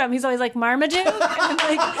know you from? He's always like, Marmaduke. And I'm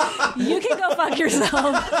like, you can go fuck yourself.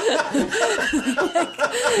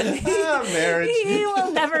 Marriage. He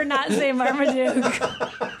will never not say Marmaduke.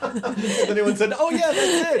 Anyone said, oh yeah,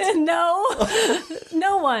 that's it.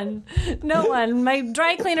 No one. My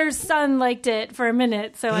dry cleaner's son liked it for a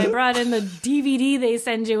minute, so I brought in the DVD they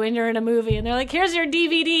send you when you're in a movie, and they're like, here's your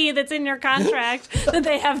DVD that's in your contract that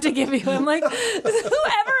they have to give you. I'm like,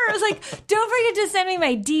 whoever was like, don't forget to send me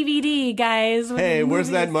my DVD, guys. Hey, where's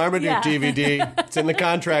that Marmaduke DVD? It's in the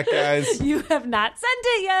contract, guys. You have not sent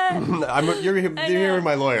it yet. You're hearing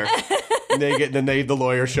my lawyer. And the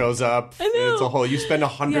lawyer shows up. I know. It's a whole. You spend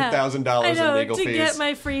 $100,000 in legal to fees get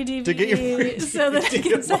my free DVD, to get your free so that I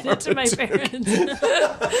can send it to my parents.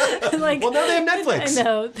 Like, well, now they have Netflix. I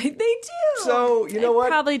know they do. So you know what?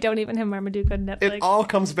 Probably don't even have Marmaduke on Netflix. It all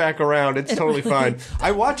comes back around. It's totally fine.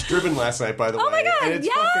 I watched Driven last night, by the way. Oh my God, and it's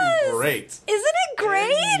yes! fucking great. Isn't it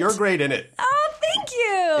great? And you're great in it. Oh, thank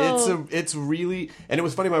you. It's really, and it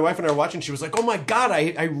was funny. My wife and I were watching. She was like, "Oh my God,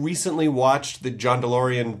 I recently watched the John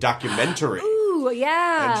DeLorean documentary." Ooh,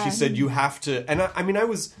 yeah. And she said, you have to, and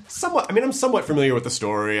I'm somewhat familiar with the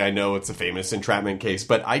story. I know it's a famous entrapment case,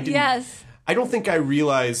 but I didn't, Yes. I don't think I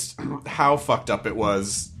realized how fucked up it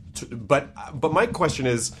was. But my question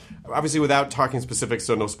is, obviously without talking specifics,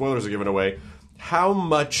 so no spoilers are given away, how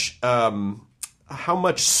much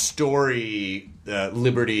story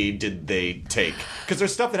liberty did they take? Because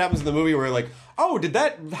there's stuff that happens in the movie where like, oh, did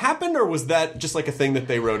that happen, or was that just like a thing that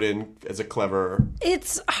they wrote in as a clever...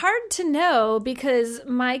 It's hard to know because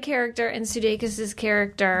my character and Sudeikis'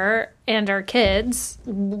 character and our kids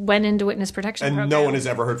went into witness protection And program. no one has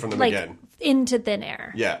ever heard from them like, again. Into thin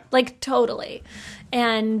air. Yeah. Like, totally.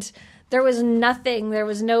 And there was nothing. There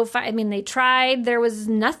was no... I mean, they tried. There was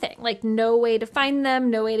nothing. Like, no way to find them.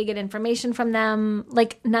 No way to get information from them.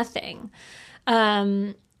 Like, nothing.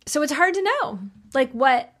 So it's hard to know. Like,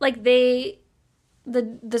 what... Like, they...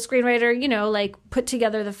 The screenwriter, you know, like, put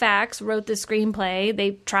together the facts, wrote the screenplay.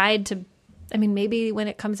 They tried to I mean, maybe when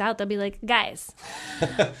it comes out, they'll be like, guys.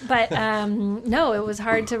 But no, it was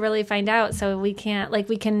hard to really find out. So we can't, like,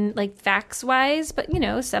 we can, like, facts wise, but, you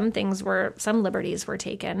know, some liberties were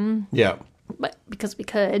taken. Yeah. But because we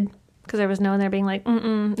could. Because there was no one there being like,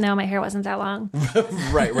 no, my hair wasn't that long.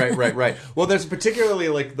 Right. Well, there's particularly,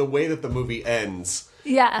 like, the way that the movie ends.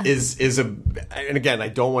 Yeah. Is a, and again, I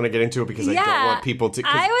don't want to get into it because I don't want people to.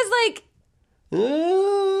 I was like,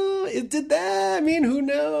 it did that. I mean, who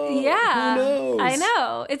knows? Yeah. Who knows? I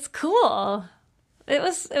know. It's cool. It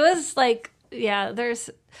was like, yeah,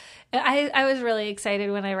 I was really excited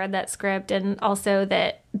when I read that script, and also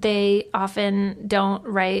that they often don't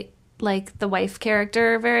write like the wife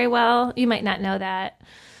character very well. You might not know that.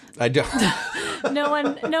 I don't. No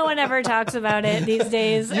one ever talks about it these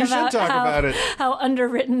days. You should talk about it. How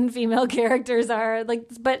underwritten female characters are. Like,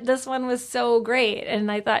 but this one was so great,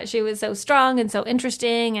 and I thought she was so strong and so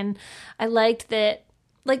interesting, and I liked that.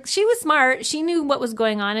 Like, she was smart. She knew what was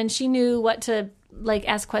going on, and she knew what to like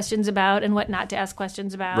ask questions about and what not to ask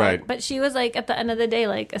questions about. Right. But she was like, at the end of the day,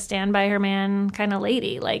 like a stand by her man kind of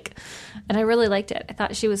lady. Like, and I really liked it. I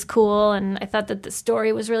thought she was cool, and I thought that the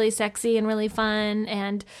story was really sexy and really fun.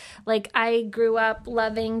 And like, I grew up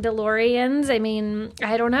loving DeLoreans. I mean,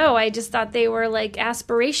 I don't know. I just thought they were like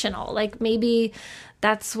aspirational. Like, maybe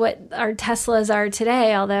that's what our Teslas are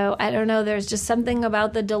today. Although I don't know, there's just something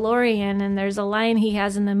about the DeLorean, and there's a line he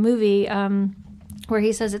has in the movie, where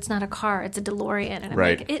he says it's not a car, it's a DeLorean. And I'm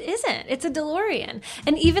right. like, it isn't. It's a DeLorean.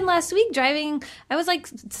 And even last week driving, I was like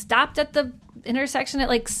stopped at the intersection at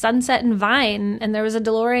like Sunset and Vine, and there was a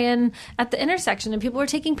DeLorean at the intersection, and people were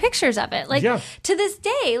taking pictures of it. Like, to this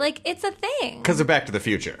day, like, it's a thing. Because of Back to the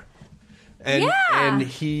Future. And, and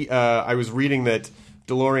he, I was reading that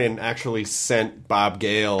DeLorean actually sent Bob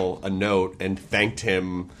Gale a note and thanked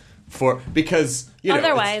him because, you know.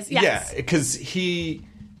 Otherwise, yes. Yeah, because he...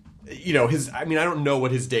 You know, I don't know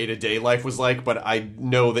what his day-to-day life was like, but I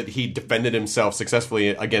know that he defended himself successfully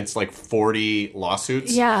against like 40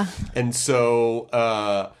 lawsuits. Yeah. And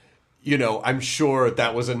so, you know, I'm sure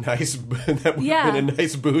that was a nice, that would have been a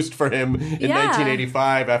nice boost for him in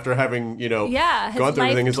 1985 after having, you know, gone through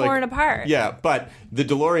everything. His life torn apart. Yeah, but the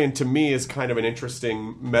DeLorean to me is kind of an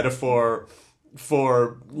interesting metaphor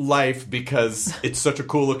for life because it's such a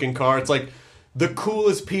cool-looking car. It's like, the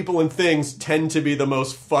coolest people and things tend to be the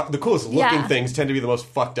most the coolest looking things tend to be the most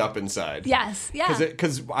fucked up inside. Yes, yeah.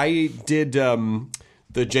 Because I did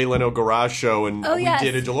the Jay Leno Garage Show, and we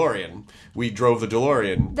did a DeLorean. We drove the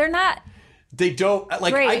DeLorean. They're not... They don't...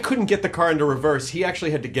 Like, great. I couldn't get the car into reverse. He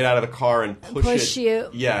actually had to get out of the car and push it. you.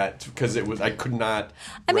 Yeah, because it was... I could not...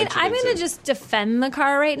 I mean, I'm going to just defend the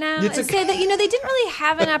car right now and say that, you know, they didn't really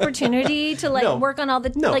have an opportunity to, like, work on all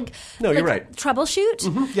the, you're right. troubleshoot.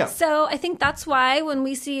 Mm-hmm, yeah. So I think that's why when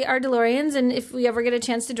we see our DeLoreans, and if we ever get a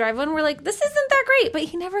chance to drive one, we're like, this isn't that great. But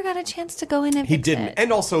he never got a chance to go in and fix didn't. it.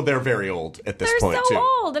 And also, they're very old at this point, They're too. so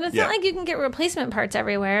old. And it's not like you can get replacement parts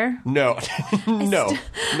everywhere. No. No.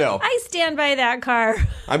 I stand by that car.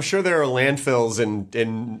 I'm sure there are landfills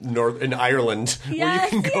in Ireland where you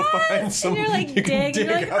can go find some. And you're like, you can dig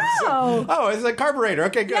you're like, up oh. It's a carburetor.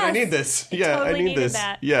 Okay, good. Yes. I need this. Yeah, Totally I need this.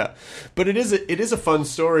 that. Yeah, but it is a fun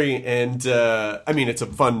story, and I mean, it's a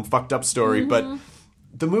fun, fucked up story. But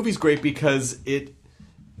the movie's great because it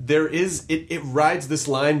rides this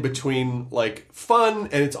line between like fun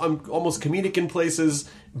and it's almost comedic in places,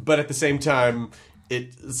 but at the same time.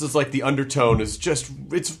 It's just like the undertone is just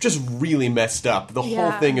really messed up. The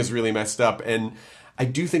whole thing is really messed up, and I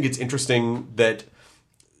do think it's interesting that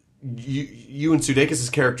you and Sudeikis'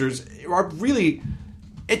 characters are really.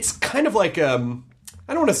 It's kind of like I don't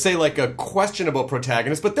want to say like a questionable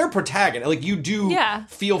protagonist, but they're protagonists. Like you do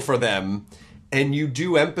feel for them, and you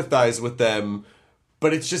do empathize with them.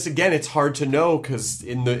 But it's just again, it's hard to know because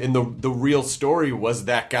in the real story, was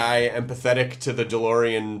that guy empathetic to the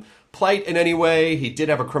DeLorean plight in any way? He did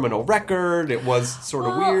have a criminal record. It was sort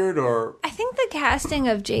of weird, or I think the casting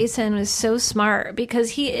of Jason was so smart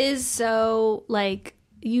because he is so like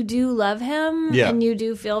you do love him and you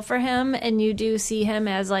do feel for him and you do see him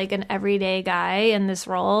as like an everyday guy in this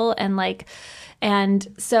role and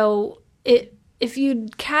so if you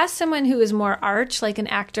cast someone who is more arch, like an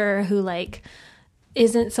actor who like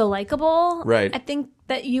isn't so likable, right? I think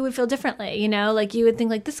that you would feel differently, you know? Like, you would think,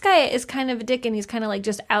 like, this guy is kind of a dick and he's kind of, like,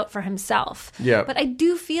 just out for himself. Yeah. But I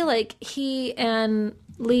do feel like he and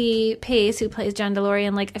Lee Pace, who plays John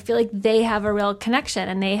DeLorean, like, I feel like they have a real connection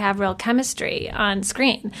and they have real chemistry on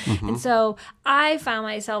screen. Mm-hmm. And so I found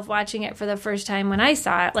myself watching it for the first time when I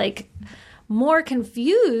saw it, like, more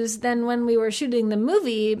confused than when we were shooting the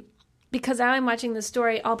movie, because now I'm watching the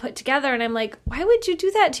story all put together and I'm like, why would you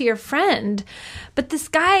do that to your friend? But this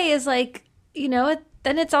guy is like,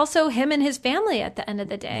 then it's also him and his family at the end of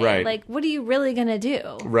the day. Right. Like, what are you really going to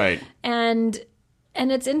do? Right. And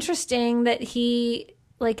it's interesting that he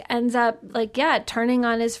like ends up like, turning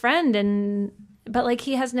on his friend but like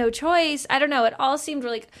he has no choice. I don't know. It all seemed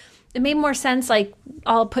like it made more sense, like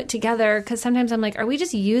all put together. Because sometimes I'm like, are we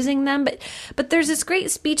just using them? But there's this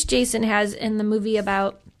great speech Jason has in the movie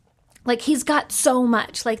about like he's got so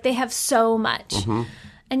much, like they have so much. Mm-hmm.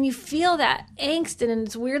 And you feel that angst, and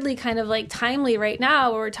it's weirdly kind of like timely right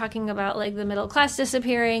now where we're talking about like the middle class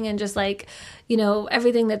disappearing and just like,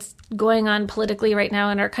 everything that's going on politically right now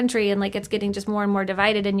in our country, and like it's getting just more and more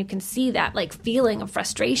divided, and you can see that like feeling of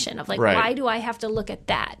frustration of like, why do I have to look at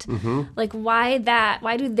that? Mm-hmm. Like why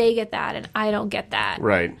do they get that and I don't get that?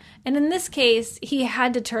 Right. And in this case, he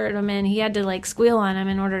had to turn him in. He had to like squeal on him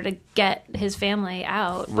in order to get his family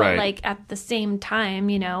out. But Right. like at the same time,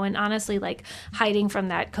 and honestly like hiding from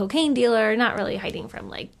that cocaine dealer, not really hiding from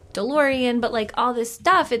like DeLorean, but like all this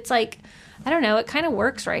stuff, it's like, I don't know, it kind of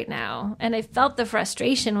works right now. And I felt the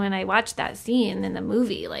frustration when I watched that scene in the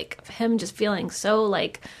movie, like of him just feeling so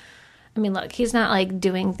like, I mean, look, he's not like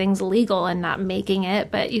doing things illegal and not making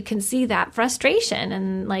it, but you can see that frustration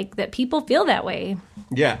and like that people feel that way.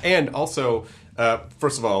 Yeah, and also,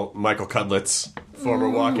 first of all, Michael Cudlitz, former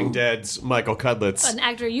Walking Dead's Michael Cudlitz. An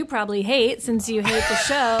actor you probably hate since you hate the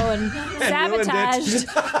show and sabotaged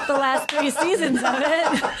the last 3 seasons of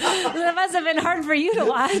it. That must have been hard for you to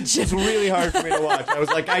watch. It's really hard for me to watch. I was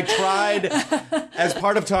like, I tried as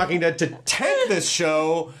part of Talking Dead to tank this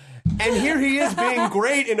show, and here he is being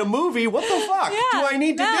great in a movie. What the fuck do I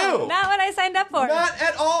need to do? Not what I signed up for. Not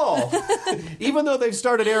at all. Even though they've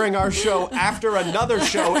started airing our show after another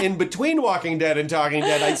show in between Walking Dead and Talking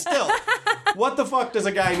Dead, I still... What the fuck does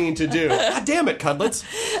a guy need to do? God damn it, Cudlitz.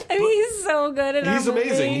 I mean, he's so good in He's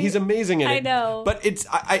amazing. He's amazing in it. I know. But it's...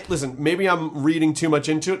 I listen, maybe I'm reading too much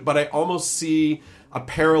into it, but I almost see a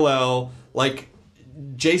parallel. Like,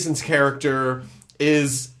 Jason's character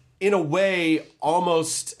is... in a way,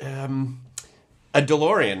 almost a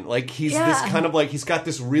DeLorean. Like, he's this kind of like, he's got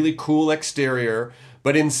this really cool exterior,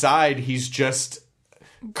 but inside he's just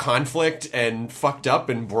conflict and fucked up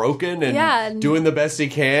and broken and doing the best he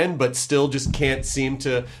can, but still just can't seem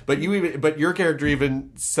to. But your character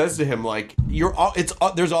even says to him, like,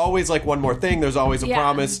 there's always like one more thing. There's always a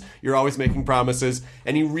promise. You're always making promises,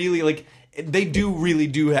 and he really like. They really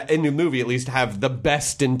do in the movie at least have the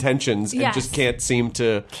best intentions and just can't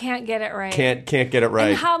get it right. Can't get it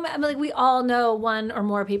right. And like we all know one or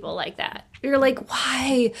more people like that. You're like,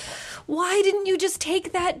 why didn't you just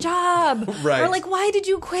take that job? Right. Or like, why did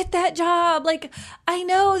you quit that job? Like, I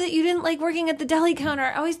know that you didn't like working at the deli counter.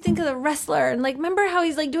 I always think of the wrestler and like, remember how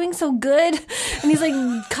he's like doing so good and he's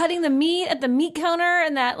like cutting the meat at the meat counter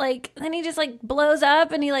and that like, then he just like blows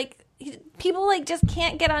up and people like just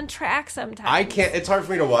can't get on track sometimes. I can't. It's hard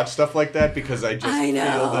for me to watch stuff like that because I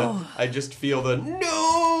just feel the no.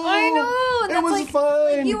 I know. It was like,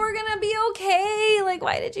 fine. Like you were gonna be okay. Like,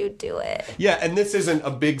 why did you do it? Yeah, and this isn't a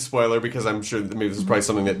big spoiler because I'm sure that maybe this is probably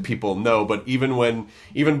something that people know. But even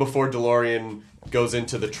before DeLorean goes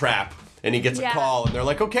into the trap. And he gets a call, and they're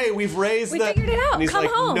like, "Okay, we figured it out. And he's Come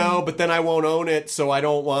like, home. "No, but then I won't own it, so I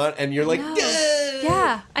don't want." And you're like, No. "Duh."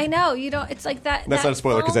 "Yeah, I know." You don't. It's like that. That's that not a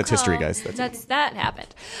spoiler because phone that's history, call. guys. That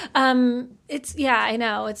happened. I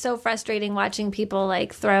know. It's so frustrating watching people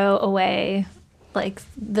like throw away like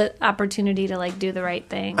the opportunity to like do the right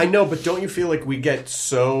thing. I know, but don't you feel like we get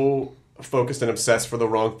so focused and obsessed for the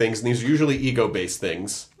wrong things, and these are usually ego-based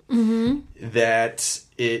things, that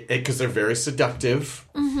because they're very seductive,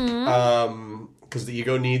 because the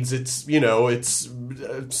ego needs its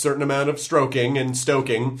a certain amount of stroking and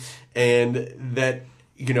stoking, and that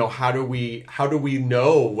how do we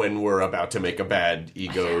know when we're about to make a bad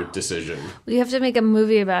ego decision? We have to make a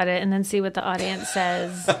movie about it and then see what the audience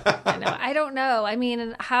says. I don't know. I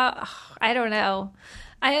mean, I don't know.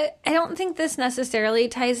 I don't think this necessarily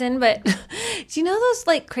ties in, but do you know those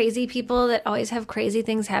like crazy people that always have crazy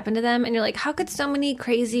things happen to them? And you're like, how could so many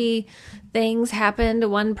crazy things happen to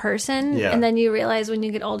one person? Yeah. And then you realize when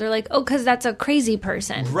you get older, like, oh, because that's a crazy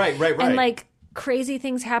person. Right. And like crazy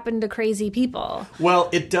things happen to crazy people. Well,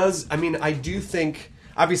 it does. I mean, I do think...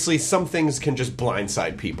 Obviously, some things can just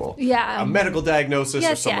blindside people. Yeah. A medical diagnosis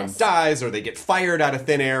or someone dies or they get fired out of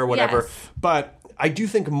thin air or whatever. Yes. But... I do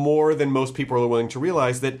think more than most people are willing to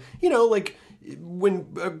realize that, like, when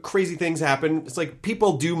crazy things happen, it's like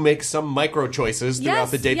people do make some micro choices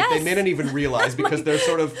throughout the day that they may not even realize because they're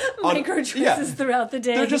sort of on, micro choices throughout the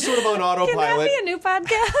day. They're just sort of on autopilot. Can that be a new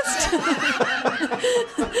podcast?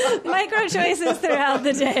 Micro choices throughout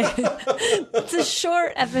the day. It's a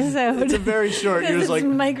short episode. It's a very short. You're just like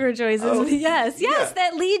micro choices. Oh, yes,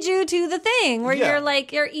 that lead you to the thing where you're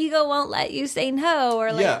like your ego won't let you say no,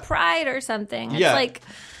 or like pride or something. It's like,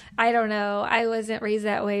 I don't know. I wasn't raised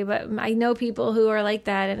that way, but I know people who are like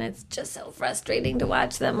that, and it's just so frustrating to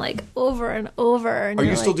watch them like over and over. And do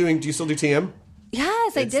you still do TM?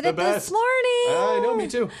 Yes, I did it this morning. I know, me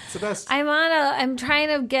too. It's the best. I'm trying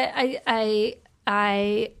to get.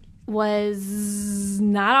 I was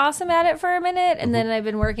not awesome at it for a minute, and then I've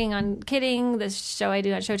been working on Kidding, this show I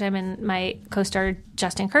do on Showtime, and my co-star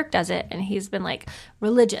Justin Kirk does it, and he's been like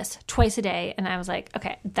religious twice a day, and I was like,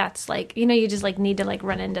 okay, that's like, you just like need to like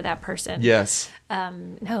run into that person. Yes.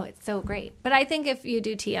 No, it's so great. But I think if you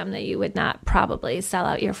do TM, that you would not probably sell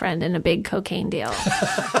out your friend in a big cocaine deal.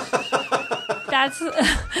 That's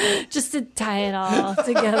just to tie it all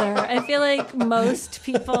together. I feel like most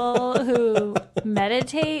people who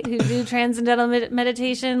meditate, who do transcendental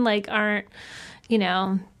meditation, like aren't,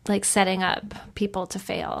 like setting up people to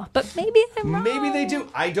fail. But maybe I'm wrong. Maybe they do.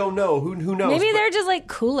 I don't know. Who knows? Maybe they're just like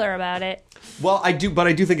cooler about it. Well, I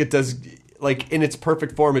do think it does, like in its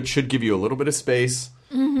perfect form, it should give you a little bit of space.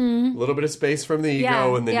 A little bit of space from the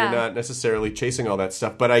ego, and then you're not necessarily chasing all that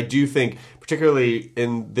stuff. But I do think, particularly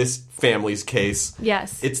in this family's case,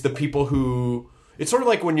 it's the people who, it's sort of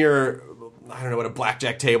like when you're, I don't know, at a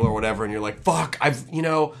blackjack table or whatever, and you're like, fuck, I've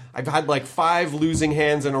had like 5 losing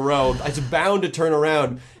hands in a row. It's bound to turn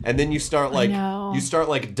around. And then you start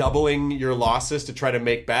like doubling your losses to try to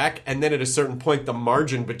make back. And then at a certain point, the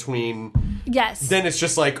margin between, then it's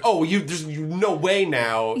just like, oh, there's no way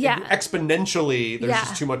now. Exponentially, there's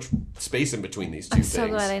just too much space in between these two things. I'm so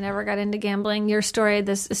glad I never got into gambling. Your story,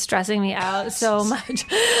 this is stressing me out so much.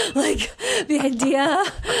 Like the idea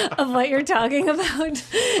of what you're talking about.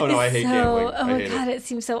 Oh no, I hate gambling. Oh my God, it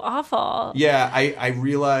seems so awful. Yeah, I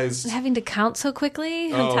realized having to count so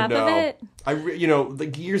quickly on top of it.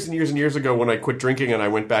 Like years and years and years ago when I quit drinking and I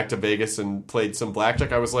went back to Vegas and played some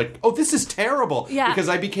blackjack, I was like, oh, this is terrible. Yeah. Because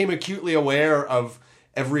I became acutely aware of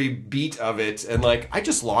every beat of it, and like I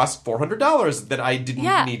just lost $400 that I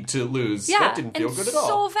didn't need to lose. Yeah. That didn't feel good at all.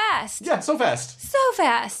 So fast. Yeah, so fast. So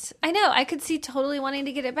fast. I know. I could see totally wanting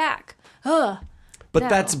to get it back. Ugh.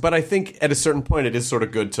 But I think at a certain point it is sort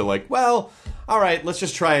of good to like, well, all right, let's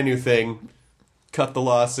just try a new thing. Cut the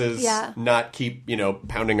losses, not keep,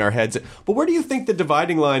 pounding our heads. But where do you think the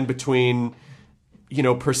dividing line between,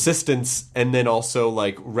 persistence and then also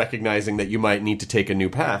like recognizing that you might need to take a new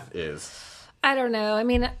path is? I don't know. I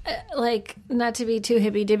mean, like, not to be too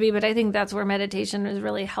hippy-dippy, but I think that's where meditation is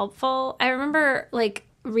really helpful. I remember like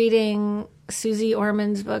reading Susie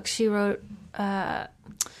Orman's book. She wrote,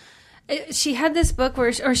 she had this book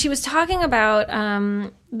where she was talking about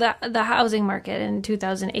the housing market in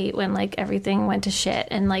 2008 when like everything went to shit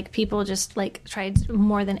and like people just like tried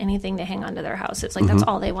more than anything to hang on to their house. It's like that's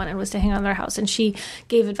all they wanted was to hang on to their house. And she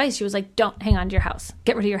gave advice. She was like, don't hang on to your house.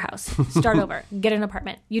 Get rid of your house. Start over. Get an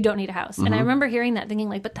apartment. You don't need a house. And I remember hearing that thinking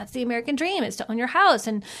like, but that's the American dream, is to own your house.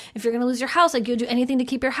 And if you're going to lose your house, like you'll do anything to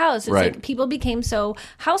keep your house. It's like people became so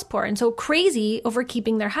house poor and so crazy over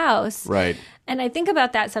keeping their house. Right. And I think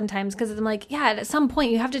about that sometimes because I'm like, at some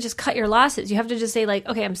point you have to just cut your losses. You have to just say like,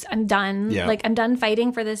 okay, I'm done. Yeah. Like I'm done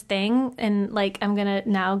fighting for this thing, and like I'm gonna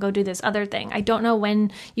now go do this other thing. I don't know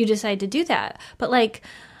when you decide to do that, but like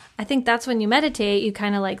I think that's when you meditate, you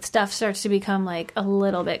kind of like stuff starts to become like a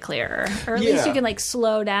little bit clearer, or at least you can like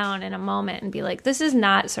slow down in a moment and be like, this is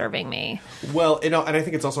not serving me. Well, and I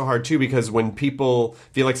think it's also hard too because when people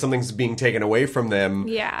feel like something's being taken away from them,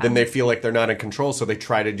 then they feel like they're not in control, so they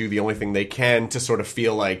try to do the only thing they can to sort of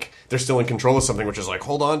feel like they're still in control of something, which is like,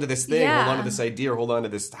 hold on to this thing, hold on to this idea, or hold on to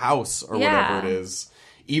this house, or whatever it is.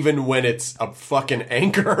 Even when it's a fucking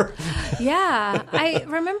anchor. Yeah. I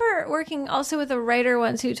remember working also with a writer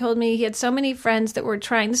once who told me he had so many friends that were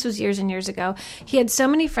trying, this was years and years ago, he had so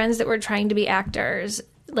many friends that were trying to be actors,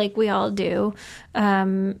 like we all do.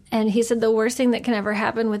 And he said the worst thing that can ever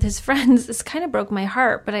happen with his friends, this kind of broke my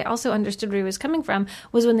heart, but I also understood where he was coming from,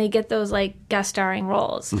 was when they get those like guest starring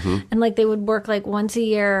roles. And like they would work like once a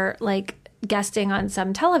year, like guesting on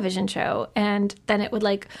some television show, and then it would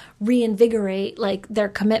like reinvigorate like their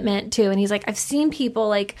commitment to, and he's like, I've seen people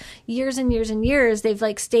like years and years and years, they've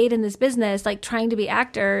like stayed in this business like trying to be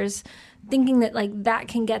actors, thinking that like that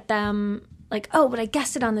can get them like, oh, but I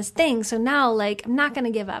guessed it on this thing, so now like I'm not going to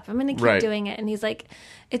give up, I'm going to keep doing it. And he's like,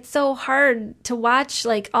 it's so hard to watch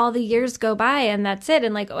like all the years go by and that's it.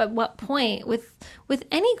 And like at what point with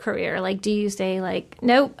any career, like do you say like,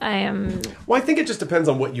 nope, I am... Well, I think it just depends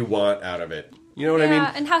on what you want out of it. You know what I mean?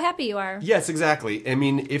 And how happy you are. Yes, exactly. I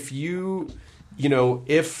mean, if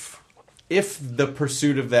if the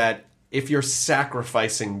pursuit of that, if you're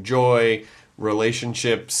sacrificing joy,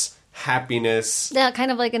 relationships, happiness... Yeah,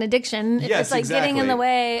 kind of like an addiction. If yes, it's like exactly. getting in the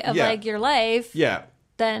way of like your life. Yeah.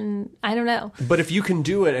 Then I don't know. But if you can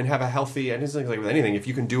do it and have a healthy, and it's like with anything, if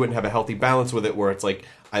you can do it and have a healthy balance with it, where it's like,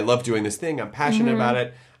 I love doing this thing, I'm passionate about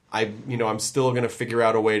it, I'm still going to figure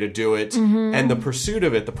out a way to do it, and the pursuit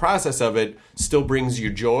of it, the process of it, still brings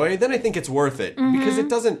you joy, then I think it's worth it. Because it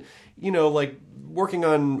doesn't, like working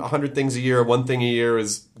on 100 things a year, one thing a year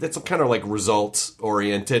that's kind of like results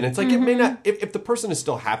oriented. It's like it may not, if the person is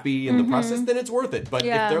still happy in the process, then it's worth it. But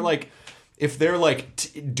if they're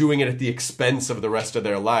doing it at the expense of the rest of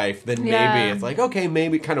their life, then maybe it's like, okay,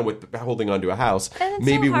 maybe kind of with holding on to a house, and it's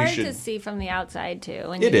maybe so hard we should to see from the outside too.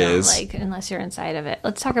 And it is like unless you're inside of it.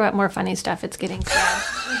 Let's talk about more funny stuff. It's getting sad.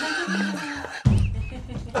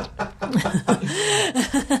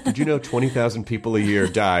 Did you know 20,000 people a year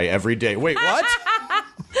die every day? Wait, what?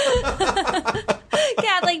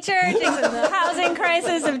 Catholic Church and the housing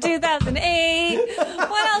crisis of 2008.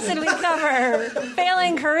 What else did we cover?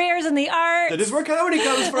 Failing careers in the arts. That is where comedy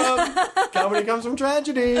comes from. Comedy comes from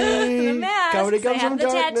tragedy. The masks. Comedy comes I have from the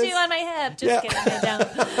darkness. tattoo on my hip. Just kidding, I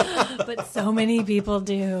don't. But so many people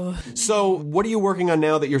do. So, what are you working on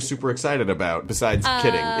now that you're super excited about besides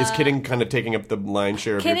kidding? Is kidding kind of taking up the lion's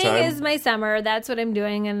share of your time? Kidding is my summer. That's what I'm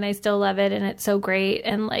doing, and I still love it, and it's so great.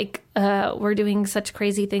 And like, we're doing such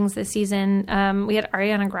crazy things this season. We had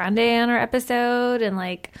Ariana Grande on our episode, and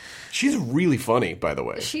like, she's really funny, by the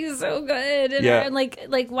way. she's so good. And, Yeah. and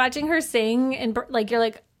like watching her sing, and like you're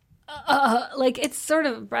like it's sort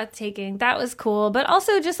of breathtaking. That was cool, but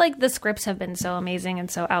also just like the scripts have been so amazing and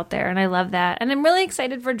so out there, and I love that. And I'm really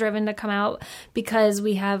excited for Driven to come out because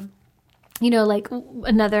we have, like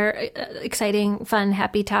another exciting, fun,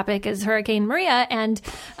 happy topic is Hurricane Maria. And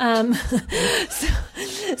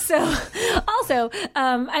so also,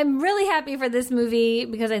 I'm really happy for this movie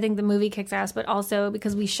because I think the movie kicks ass, but also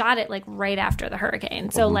because we shot it like right after the hurricane.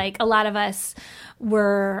 So like a lot of us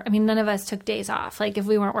none of us took days off. Like if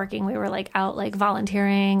we weren't working, we were like out like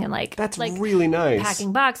volunteering and like That's like really nice.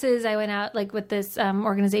 packing boxes. I went out like with this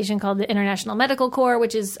organization called the International Medical Corps,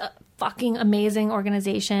 which is a fucking amazing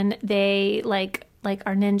organization. They like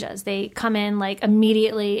are ninjas. They come in like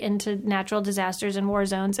immediately into natural disasters and war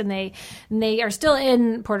zones, and they are still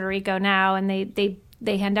in Puerto Rico now, and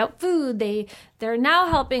they hand out food. They're now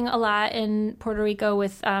helping a lot in Puerto Rico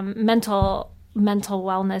with mental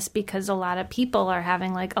wellness because a lot of people are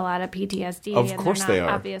having like a lot of PTSD. Of course they are.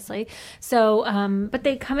 Obviously. So, but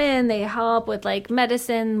they come in, they help with like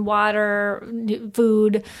medicine, water,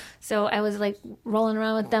 food. So I was like rolling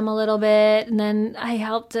around with them a little bit. And then I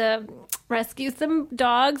helped rescue some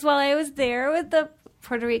dogs while I was there with the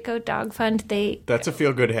Puerto Rico Dog Fund. That's a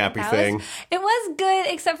feel-good, happy thing. It was good,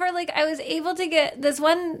 except for like I was able to get this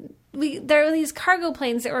one. There were these cargo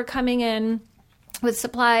planes that were coming in with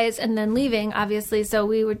supplies and then leaving, obviously. So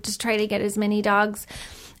we would just try to get as many dogs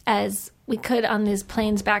as we could on these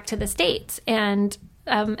planes back to the States. And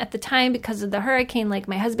at the time, because of the hurricane, like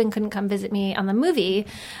my husband couldn't come visit me on the movie,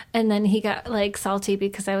 and then he got like salty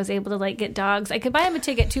because I was able to like get dogs. I could buy him a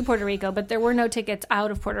ticket to Puerto Rico, but there were no tickets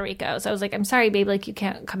out of Puerto Rico. So I was like, I'm sorry, babe, like you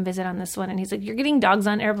can't come visit on this one. And he's like, you're getting dogs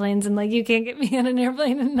on airplanes, and like you can't get me on an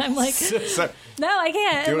airplane. And I'm like, no, I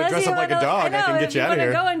can't. Dress up like a dog. I can get you out of here.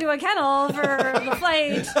 If you want to go into a kennel for the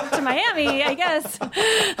flight to Miami, I guess.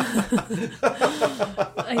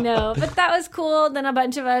 I know, but that was cool. Then a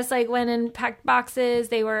bunch of us like went and packed boxes.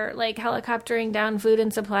 They were like helicoptering down food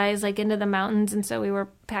and supplies like into the mountains, and so we were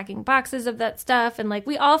packing boxes of that stuff, and like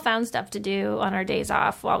we all found stuff to do on our days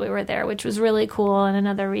off while we were there, which was really cool. And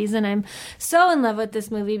another reason I'm so in love with this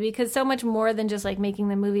movie, because so much more than just like making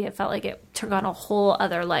the movie, it felt like it took on a whole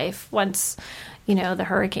other life once the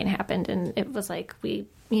hurricane happened, and it was like we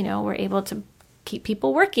were able to keep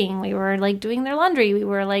people working. We were like doing their laundry. We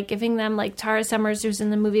were like giving them, like Tara Summers, who's in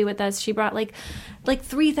the movie with us, she brought like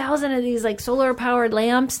 3,000 of these like solar powered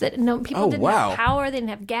lamps that people didn't have power, they didn't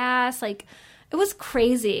have gas. Like it was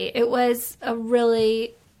crazy. It was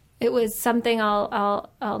something I'll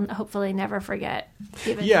hopefully never forget.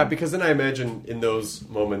 Yeah, because then I imagine in those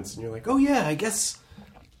moments, and you're like, oh yeah, I guess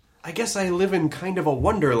I guess I live in kind of a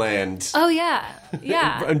wonderland. Oh, yeah.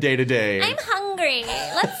 Yeah. Day to day. I'm hungry.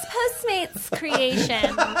 Let's Postmates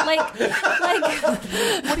creation. Like.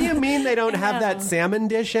 What do you mean they don't have that salmon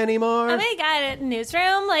dish anymore? Oh my God,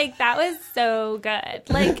 Newsroom, like, that was so good.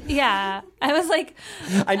 Like, yeah. I was like...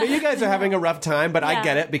 I know you guys are having a rough time, but I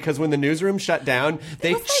get it, because when the Newsroom shut down,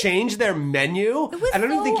 they changed their menu, and I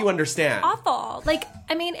don't think you understand. Awful. Like,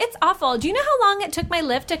 I mean, it's awful. Do you know how long it took my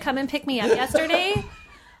Lyft to come and pick me up yesterday?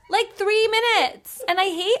 Like 3 minutes. And I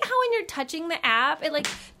hate how when you're touching the app, it like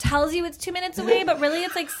tells you it's 2 minutes away, but really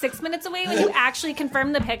it's like 6 minutes away when you actually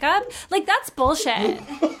confirm the pickup. Like, that's bullshit.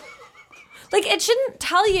 Like, it shouldn't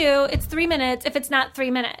tell you it's 3 minutes if it's not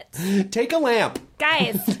 3 minutes. Take a lamp.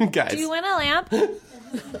 Guys. Do you want a lamp?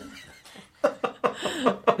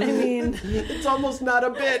 I mean... It's almost not a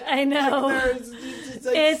bit. I know.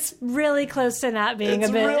 It's really close to not being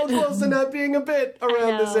a bit. It's real close to not being a bit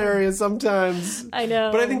around this area sometimes. I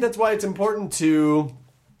know. But I think that's why it's important to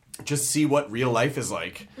just see what real life is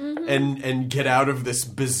like, and get out of this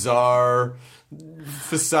bizarre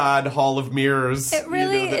facade hall of mirrors. It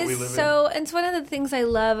really that we live is so, and it's one of the things I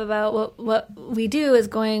love about what we do is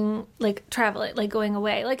going, like, travel it, like going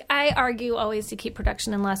away. Like, I argue always to keep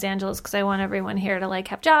production in Los Angeles because I want everyone here to, like,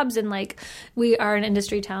 have jobs, and, like, we are an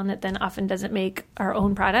industry town that then often doesn't make our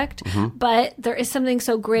own product. But there is something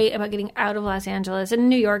so great about getting out of Los Angeles, and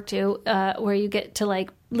New York too, where you get to,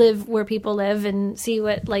 like, live where people live and see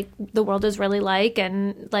what, like, the world is really like,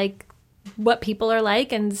 and, like, what people are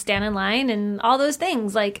like, and stand in line and all those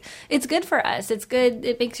things. Like, it's good for us. It's good.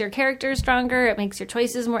 It makes your characters stronger. It makes your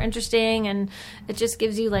choices more interesting, and it just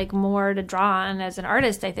gives you, like, more to draw on as an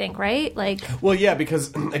artist, I think, right? Like, well, yeah,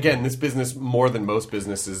 because again, this business, more than most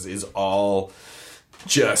businesses, is all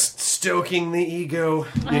just stoking the ego,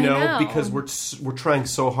 you know, because we're trying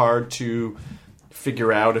so hard to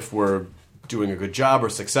figure out if we're doing a good job or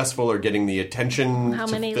successful or getting the attention to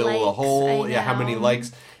fill a hole. Yeah, how many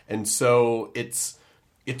likes. And so it's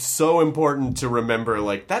so important to remember,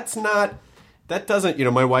 like, that doesn't, you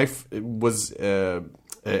know, my wife was an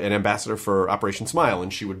ambassador for Operation Smile,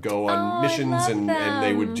 and she would go on missions, and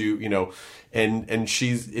they would do, you know, and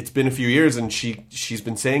it's been a few years, and she's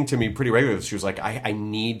been saying to me pretty regularly, she was like, I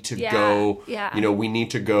need to go, you know, we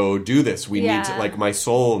need to go do this. We need to, like, my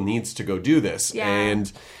soul needs to go do this.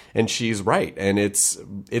 And she's right. And it's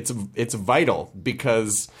vital,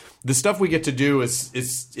 because the stuff we get to do is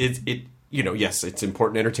you know, yes, it's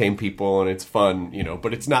important to entertain people and it's fun, you know,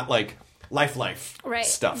 but it's not like life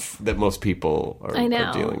stuff that most people are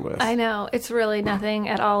dealing with. I know. It's really nothing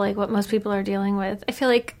at all like what most people are dealing with. I feel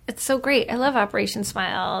like it's so great. I love Operation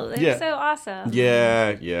Smile. It's so awesome.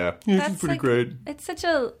 Yeah. It's pretty great. It's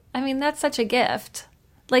that's such a gift.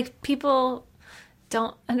 Like, people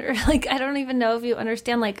don't I don't even know if you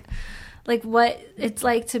understand like what it's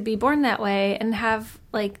like to be born that way and have,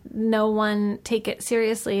 like, no one take it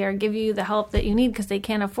seriously or give you the help that you need because they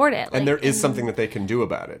can't afford it. And there is something that they can do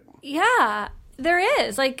about it. Yeah, there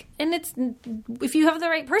is. Like, and it's, if you have the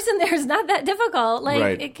right person there, it's not that difficult.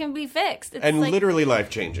 Like, it can be fixed. It's, and like, literally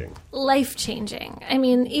life-changing. Life-changing. I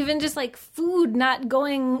mean, even just, like, food not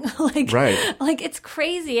going, like, like, it's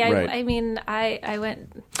crazy. I mean, I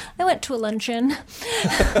went to a luncheon,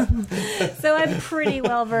 so I'm pretty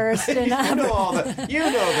well versed in. You know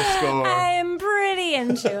the score. I'm pretty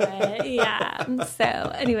into it. Yeah. So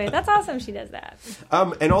anyway, that's awesome. She does that.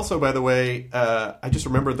 And also, by the way, I just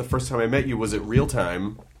remembered the first time I met you was at Real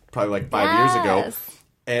Time, probably like 5 years ago.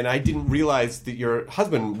 And I didn't realize that your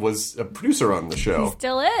husband was a producer on the show. He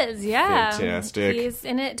still is, yeah. Fantastic. He's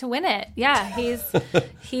in it to win it. Yeah,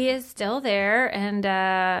 he is still there, and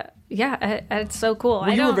it's so cool.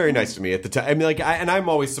 Well, you were very nice to me at the time. I mean, like, and I'm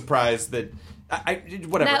always surprised that.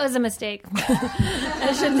 Whatever. That was a mistake.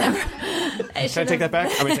 I should never. Can I take that back?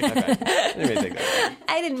 I'm going to take that back. Let me take that back.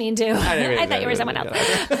 I didn't mean to. I thought you were someone else.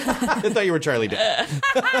 I thought you were Charlie Day.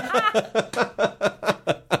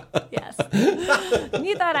 Yes.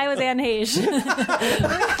 You thought I was Anne Heche.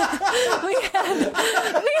 we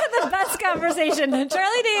had the best conversation.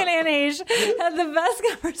 Charlie Day and Anne Heche had the best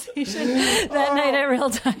conversation that night at Real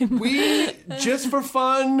Time. We, just for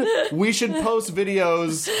fun, we should post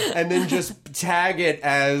videos and then just tag it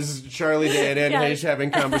as Charlie Day and Anne Heche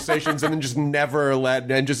having conversations, and then just never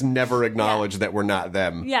acknowledge that we're not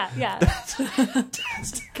them. Yeah. That's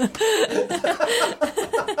fantastic.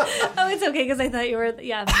 Oh, it's okay, because I thought you were,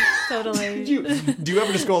 totally. Do you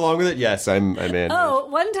ever just go along with it? Yes, I'm Anne. Oh,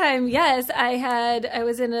 one time, yes, I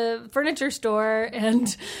was in a furniture store,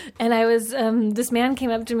 and I was, this man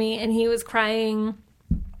came up to me, and he was crying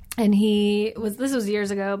this was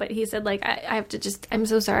years ago, but he said, like, I have to just, I'm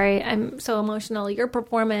so sorry. I'm so emotional. Your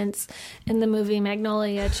performance in the movie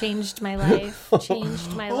Magnolia changed my life.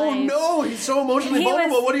 Oh, no. He's so emotionally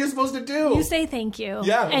vulnerable. What are you supposed to do? You say thank you.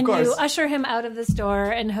 Yeah, of and course. you usher him out of the store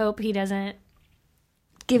and hope he doesn't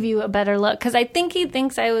give you a better look. Because I think he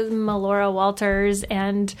thinks I was Melora Walters,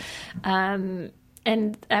 and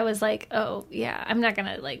I was like, oh, yeah, I'm not going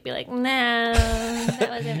to like be like, nah, that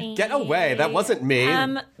wasn't me. Get away. That wasn't me.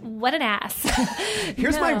 What an ass.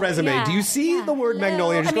 Here's my resume. Do you see the word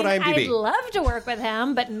Magnolia? Just go to IMDb. I'd love to work with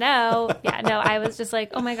him, but no. Yeah, no, I was just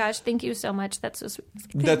like, oh my gosh, thank you so much. That's so sweet.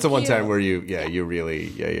 That's the one time where you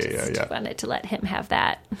really, wanted to let him have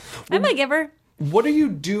that. I'm a giver. What are you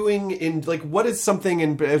doing what is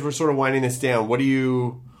something, as we're sort of winding this down,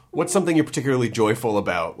 what's something you're particularly joyful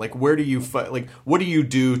about? Like, where do you, what do you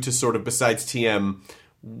do to sort of, besides TM,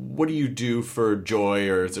 what do you do for joy,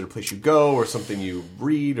 or is there a place you go, or something you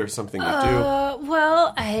read, or something you do?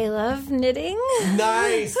 Well, I love knitting.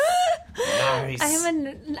 Nice. Nice.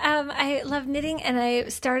 I love knitting, and I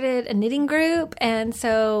started a knitting group, and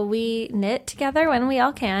so we knit together when we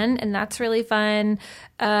all can, and that's really fun.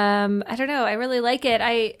 I don't know. I really like it.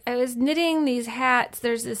 I was knitting these hats.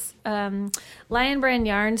 There's this Lion Brand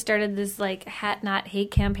Yarn started this like Hat Not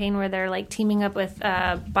Hate campaign where they're like teaming up with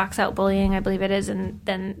Box Out Bullying, I believe it is, and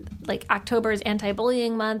then like October is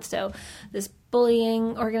anti-bullying month, so this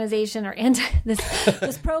bullying organization or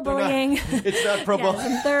this pro bullying. It's not pro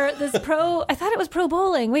bullying. They're this pro. I thought it was pro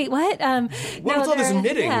bowling. Wait, what? What's all this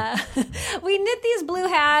knitting? Yeah. We knit these blue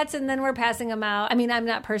hats and then we're passing them out. I mean, I'm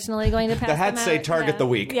not personally going to pass them out. The hats say Target the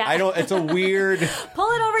Week. Yeah. I don't. It's a weird. Pull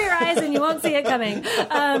it over your eyes and you won't see it coming.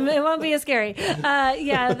 It won't be as scary.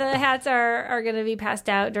 Yeah, the hats are going to be passed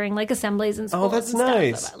out during like assemblies and schools. Oh, that's and stuff,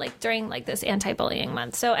 nice. Like during like this anti-bullying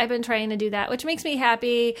month. So I've been trying to do that, which makes me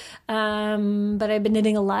happy. But I've been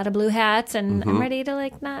knitting a lot of blue hats, and I'm ready to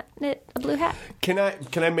like not knit a blue hat. Can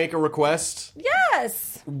I make a request?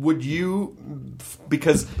 Yes. Would you,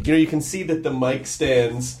 because you can see that the mic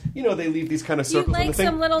stands, they leave these kind of circles. You'd like on the thing.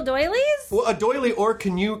 some little doilies? Well, a doily, or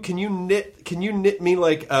can you knit me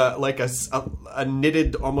like a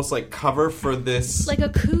knitted almost like cover for this, like a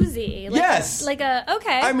koozie? Yes.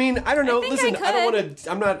 Okay. I mean, I don't know. Listen, I don't want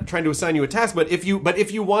to. I'm not trying to assign you a task, but if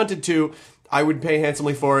you wanted to, I would pay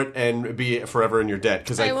handsomely for it and be forever in your debt.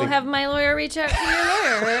 Because I will have my lawyer reach out to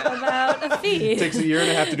your lawyer about a fee. It takes a year and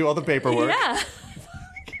a half to do all the paperwork. Yeah.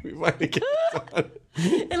 We finally get this done.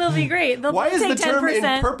 It'll be great. Why is the term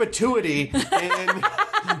 10%. in perpetuity? And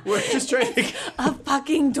we're just trying to a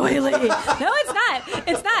fucking doily. No, it's not.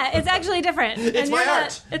 It's not. It's actually different. It's my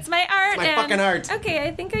art. It's my art. It's my fucking art. Okay,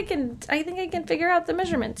 I think I can figure out the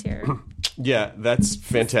measurements here. Yeah, that's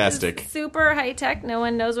fantastic. It's super high tech. No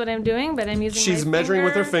one knows what I'm doing, but I'm using. She's my measuring finger.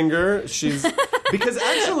 with her finger. She's because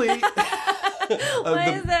actually.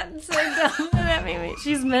 Why is that so dumb? That made me.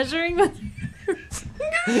 She's measuring with.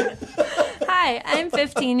 Hi, I'm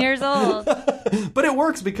 15 years old. But it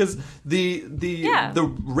works because the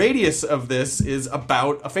radius of this is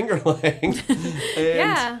about a finger length,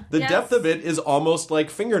 and the depth of it is almost like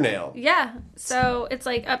fingernail. Yeah, so it's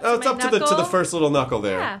like up. Oh, it's up knuckle. to the first little knuckle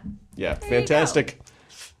there. Yeah, fantastic.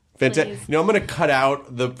 Fantastic. I'm going to cut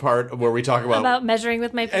out the part where we talk about measuring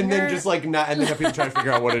with my finger, and then just like not, and then have people try to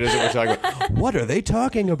figure out what it is that we're talking about. What are they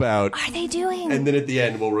talking about? What are they doing? And then at the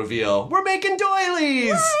end, we'll reveal we're making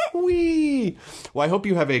doilies. What? Wee. Well, I hope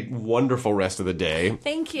you have a wonderful rest of the day.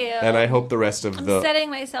 Thank you. And I hope the rest of I'm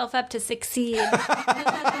setting myself up to succeed.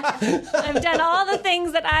 I've done all the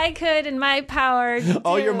things that I could in my power.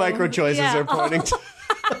 All your micro choices are pointing to.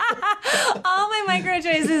 All my micro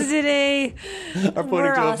choices today are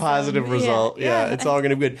pointing to a positive result. Yeah, it's all going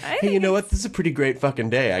to be good. Hey, you know what? This is a pretty great fucking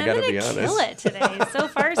day. I got to be honest. Kill it today. So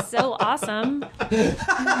far, so awesome. So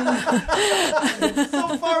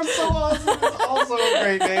far, so awesome. It's also a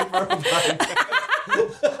great name for a podcast.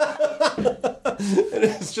 And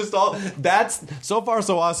it's just all that's so far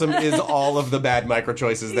so awesome is all of the bad micro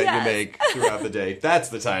choices that you make throughout the day. That's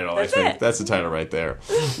the title. I think that's the title right there.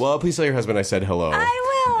 Well, please tell your husband I said hello. I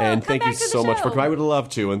will. And Come thank you back to so the much show. for. I would love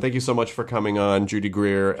to. And thank you so much for coming on, Judy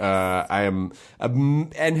Greer. I am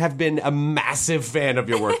and have been a massive fan of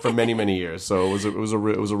your work for many many years. So it was a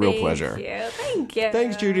real pleasure. Thank you.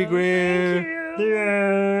 Thanks, Judy Greer. Thank The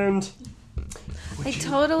end. I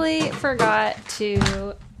totally forgot to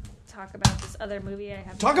talk about this other movie I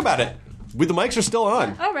have. Talk about it. The mics are still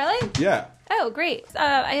on. Oh, really? Yeah. Oh, great.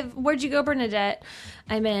 I have Where'd You Go, Bernadette?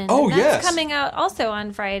 I'm in. Oh, and that's yes. coming out also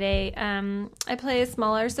on Friday. I play a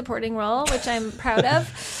smaller supporting role, which I'm proud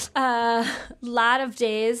of. Lot of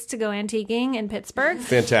days to go antiquing in Pittsburgh.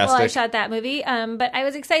 Fantastic. Well, I shot that movie. But I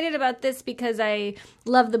was excited about this because I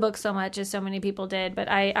love the book so much, as so many people did. But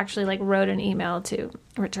I actually wrote an email to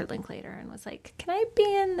Richard Linklater and was like, "Can I be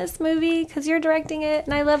in this movie? Because you're directing it,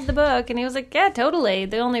 and I love the book." And he was like, "Yeah, totally.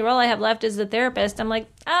 The only role I have left is the therapist." I'm like,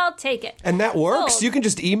 "I'll take it." And that works? Oh. You can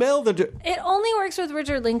just email the... It only works with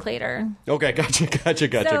Richard Linklater. Okay, gotcha.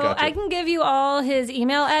 So I can give you all his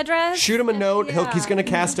email address. Shoot him a note. Yeah. He's going to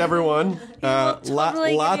cast everyone.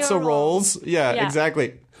 totally give Lots you a of role. roles. Yeah,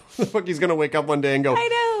 exactly. The fuck, he's going to wake up one day and go, I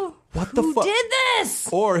know. what the Who fuck? did this?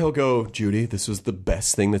 Or he'll go, Judy, this was the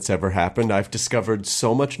best thing that's ever happened. I've discovered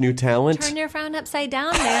so much new talent. Turn your frown upside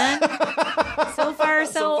down, man. So far,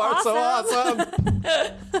 so awesome.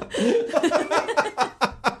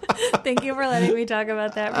 Thank you for letting me talk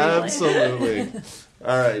about that. Really. Absolutely.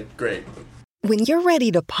 All right, great. When you're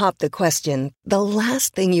ready to pop the question, the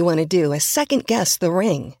last thing you want to do is second-guess the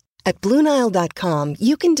ring. At BlueNile.com,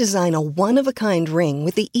 you can design a one-of-a-kind ring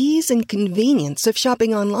with the ease and convenience of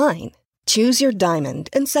shopping online. Choose your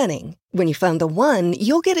diamond and setting. When you find the one,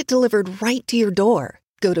 you'll get it delivered right to your door.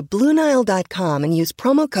 Go to BlueNile.com and use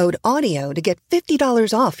promo code AUDIO to get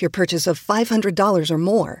 $50 off your purchase of $500 or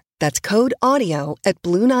more. That's code AUDIO at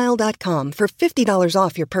BlueNile.com for $50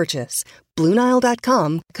 off your purchase.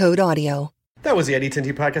 BlueNile.com, code AUDIO. That was the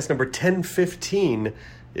ID10T podcast number 1015.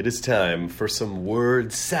 It is time for some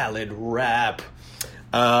word salad rap.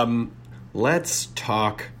 Let's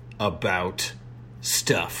talk about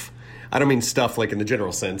stuff. I don't mean stuff like in the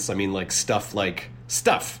general sense. I mean stuff, like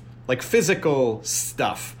physical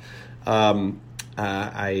stuff.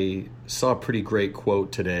 I saw a pretty great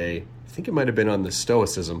quote today. I think it might have been on the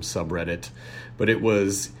Stoicism subreddit, but it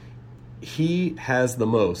was, "He has the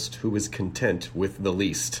most who is content with the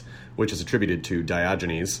least," which is attributed to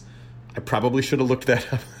Diogenes. I probably should have looked that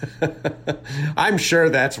up. I'm sure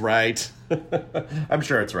that's right. I'm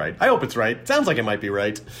sure it's right. I hope it's right. Sounds like it might be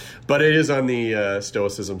right. But it is on the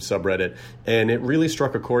Stoicism subreddit. And it really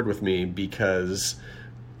struck a chord with me because,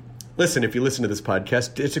 listen, if you listen to this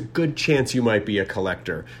podcast, it's a good chance you might be a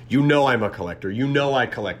collector. You know I'm a collector. You know I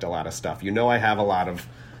collect a lot of stuff. You know I have a lot of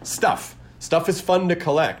stuff. Stuff is fun to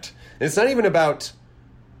collect. And it's not even about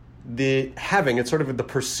the having, it's sort of the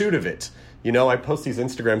pursuit of it. You know, I post these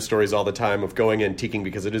Instagram stories all the time of going antiquing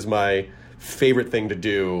because it is my favorite thing to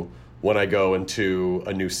do when I go into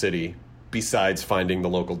a new city, besides finding the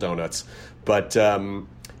local donuts. But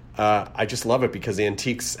I just love it because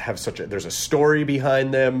antiques have there's a story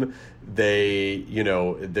behind them. They're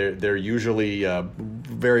usually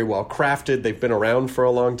very well crafted. They've been around for a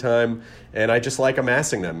long time, and I just like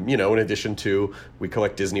amassing them. You know, in addition to, we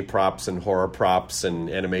collect Disney props and horror props and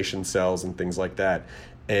animation cells and things like that.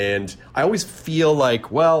 And I always feel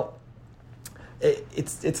like, well,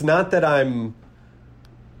 it's not that I'm,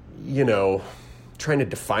 trying to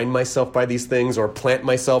define myself by these things or plant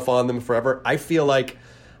myself on them forever. I feel like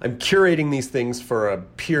I'm curating these things for a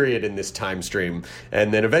period in this time stream.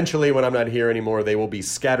 And then eventually, when I'm not here anymore, they will be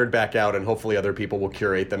scattered back out, and hopefully other people will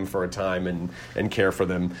curate them for a time and care for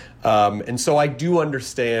them. And so I do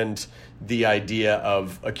understand the idea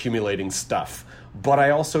of accumulating stuff. But I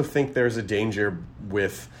also think there's a danger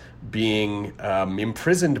with being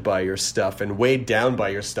imprisoned by your stuff and weighed down by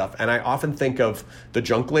your stuff. And I often think of the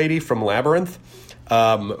junk lady from Labyrinth,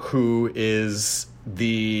 who is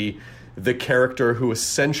the character who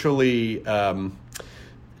essentially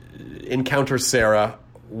encounters Sarah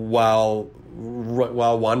while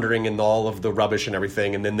wandering in all of the rubbish and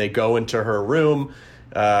everything, and then they go into her room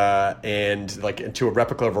and into a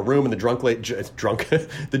replica of a room, and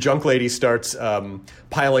the junk lady starts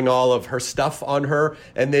piling all of her stuff on her,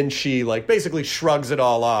 and then she basically shrugs it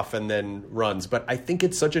all off and then runs. But I think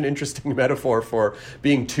it's such an interesting metaphor for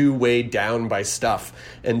being too weighed down by stuff.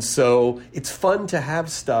 And so it's fun to have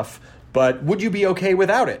stuff, but would you be okay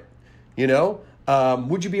without it?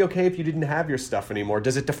 Would you be okay if you didn't have your stuff anymore?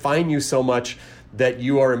 Does it define you so much that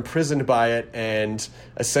you are imprisoned by it and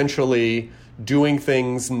essentially doing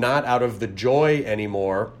things not out of the joy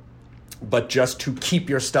anymore, but just to keep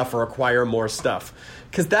your stuff or acquire more stuff?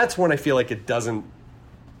 Because that's when I feel like it doesn't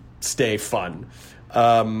stay fun.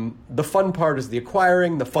 The fun part is the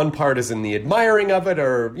acquiring. The fun part is in the admiring of it,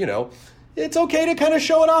 or, it's okay to kind of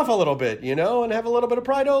show it off a little bit, and have a little bit of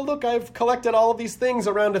pride. Oh, look, I've collected all of these things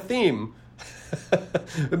around a theme.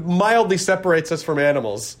 It mildly separates us from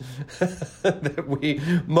animals.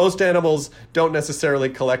 Most animals don't necessarily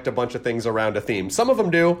collect a bunch of things around a theme. Some of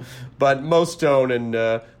them do, but most don't, and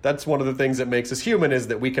that's one of the things that makes us human, is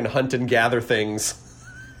that we can hunt and gather things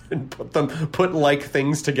and put like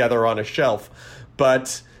things together on a shelf.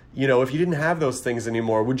 But, you know, if you didn't have those things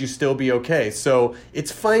anymore, would you still be okay? So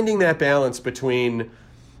it's finding that balance between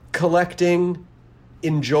collecting,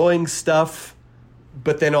 enjoying stuff,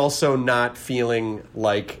 but then also not feeling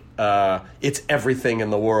like it's everything in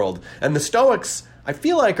the world. And the Stoics, I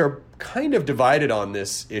feel like, are kind of divided on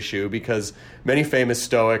this issue, because many famous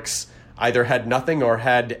Stoics either had nothing or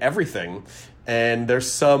had everything. And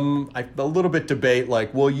there's a little bit debate,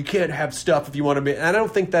 like, well, you can't have stuff if you want to be. And I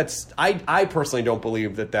don't think I personally don't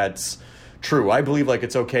believe that that's true. I believe like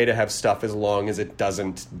it's okay to have stuff as long as it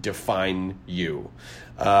doesn't define you.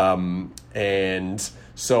 And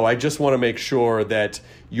so I just want to make sure that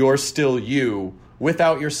you're still you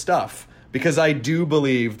without your stuff. Because I do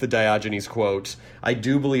believe the Diogenes quote. I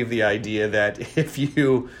do believe the idea that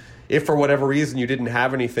if for whatever reason you didn't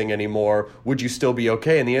have anything anymore, would you still be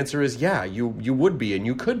okay? And the answer is yeah, you would be, and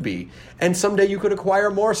you could be. And someday you could acquire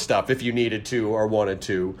more stuff if you needed to or wanted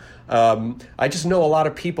to. I just know a lot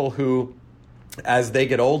of people who, as they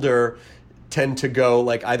get older, tend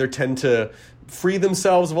to free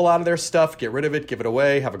themselves of a lot of their stuff, get rid of it, give it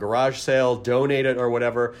away, have a garage sale, donate it or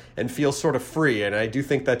whatever, and feel sort of free. And I do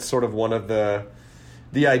think that's sort of one of the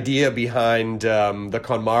idea behind the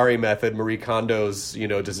KonMari method, Marie Kondo's,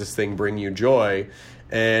 does this thing bring you joy?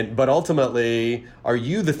 But ultimately, are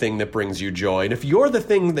you the thing that brings you joy? And if you're the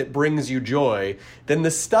thing that brings you joy, then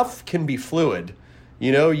the stuff can be fluid.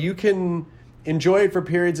 You can enjoy it for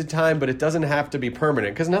periods of time, but it doesn't have to be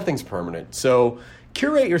permanent, because nothing's permanent. So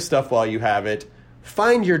curate your stuff while you have it.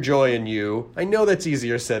 Find your joy in you. I know that's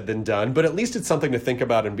easier said than done, but at least it's something to think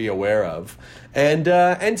about and be aware of.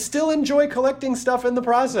 And still enjoy collecting stuff in the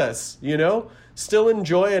process, Still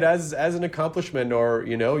enjoy it as an accomplishment, or,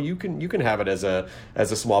 you can have it as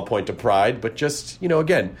a small point of pride, but just,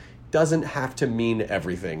 again, doesn't have to mean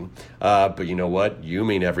everything. But you know what? You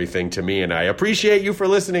mean everything to me, and I appreciate you for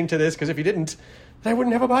listening to this, because if you didn't, I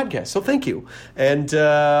wouldn't have a podcast. So thank you. And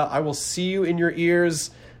I will see you in your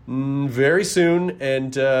ears very soon,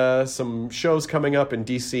 and some shows coming up in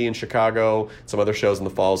DC and Chicago, some other shows in the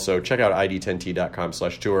fall. So check out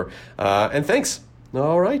id10t.com/tour. And thanks.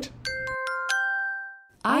 All right.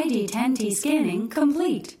 ID10T scanning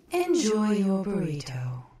complete. Enjoy your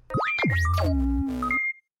burrito.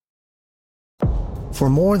 For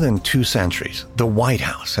more than 2 centuries, the White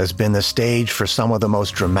House has been the stage for some of the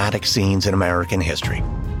most dramatic scenes in American history.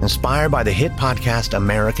 Inspired by the hit podcast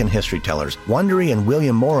American History Tellers, Wondery and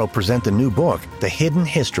William Morrow present the new book, The Hidden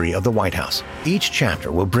History of the White House. Each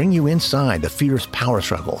chapter will bring you inside the fierce power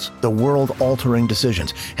struggles, the world-altering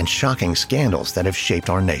decisions, and shocking scandals that have shaped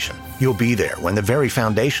our nation. You'll be there when the very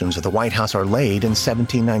foundations of the White House are laid in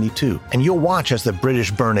 1792, and you'll watch as the British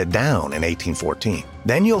burn it down in 1814.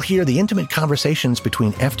 Then you'll hear the intimate conversations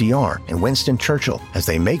between FDR and Winston Churchill as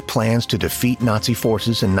they make plans to defeat Nazi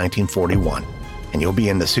forces in 1941. And you'll be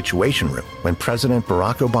in the Situation Room when President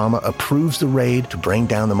Barack Obama approves the raid to bring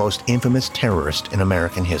down the most infamous terrorist in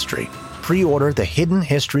American history. Pre-order The Hidden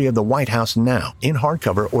History of the White House now in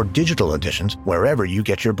hardcover or digital editions wherever you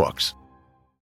get your books.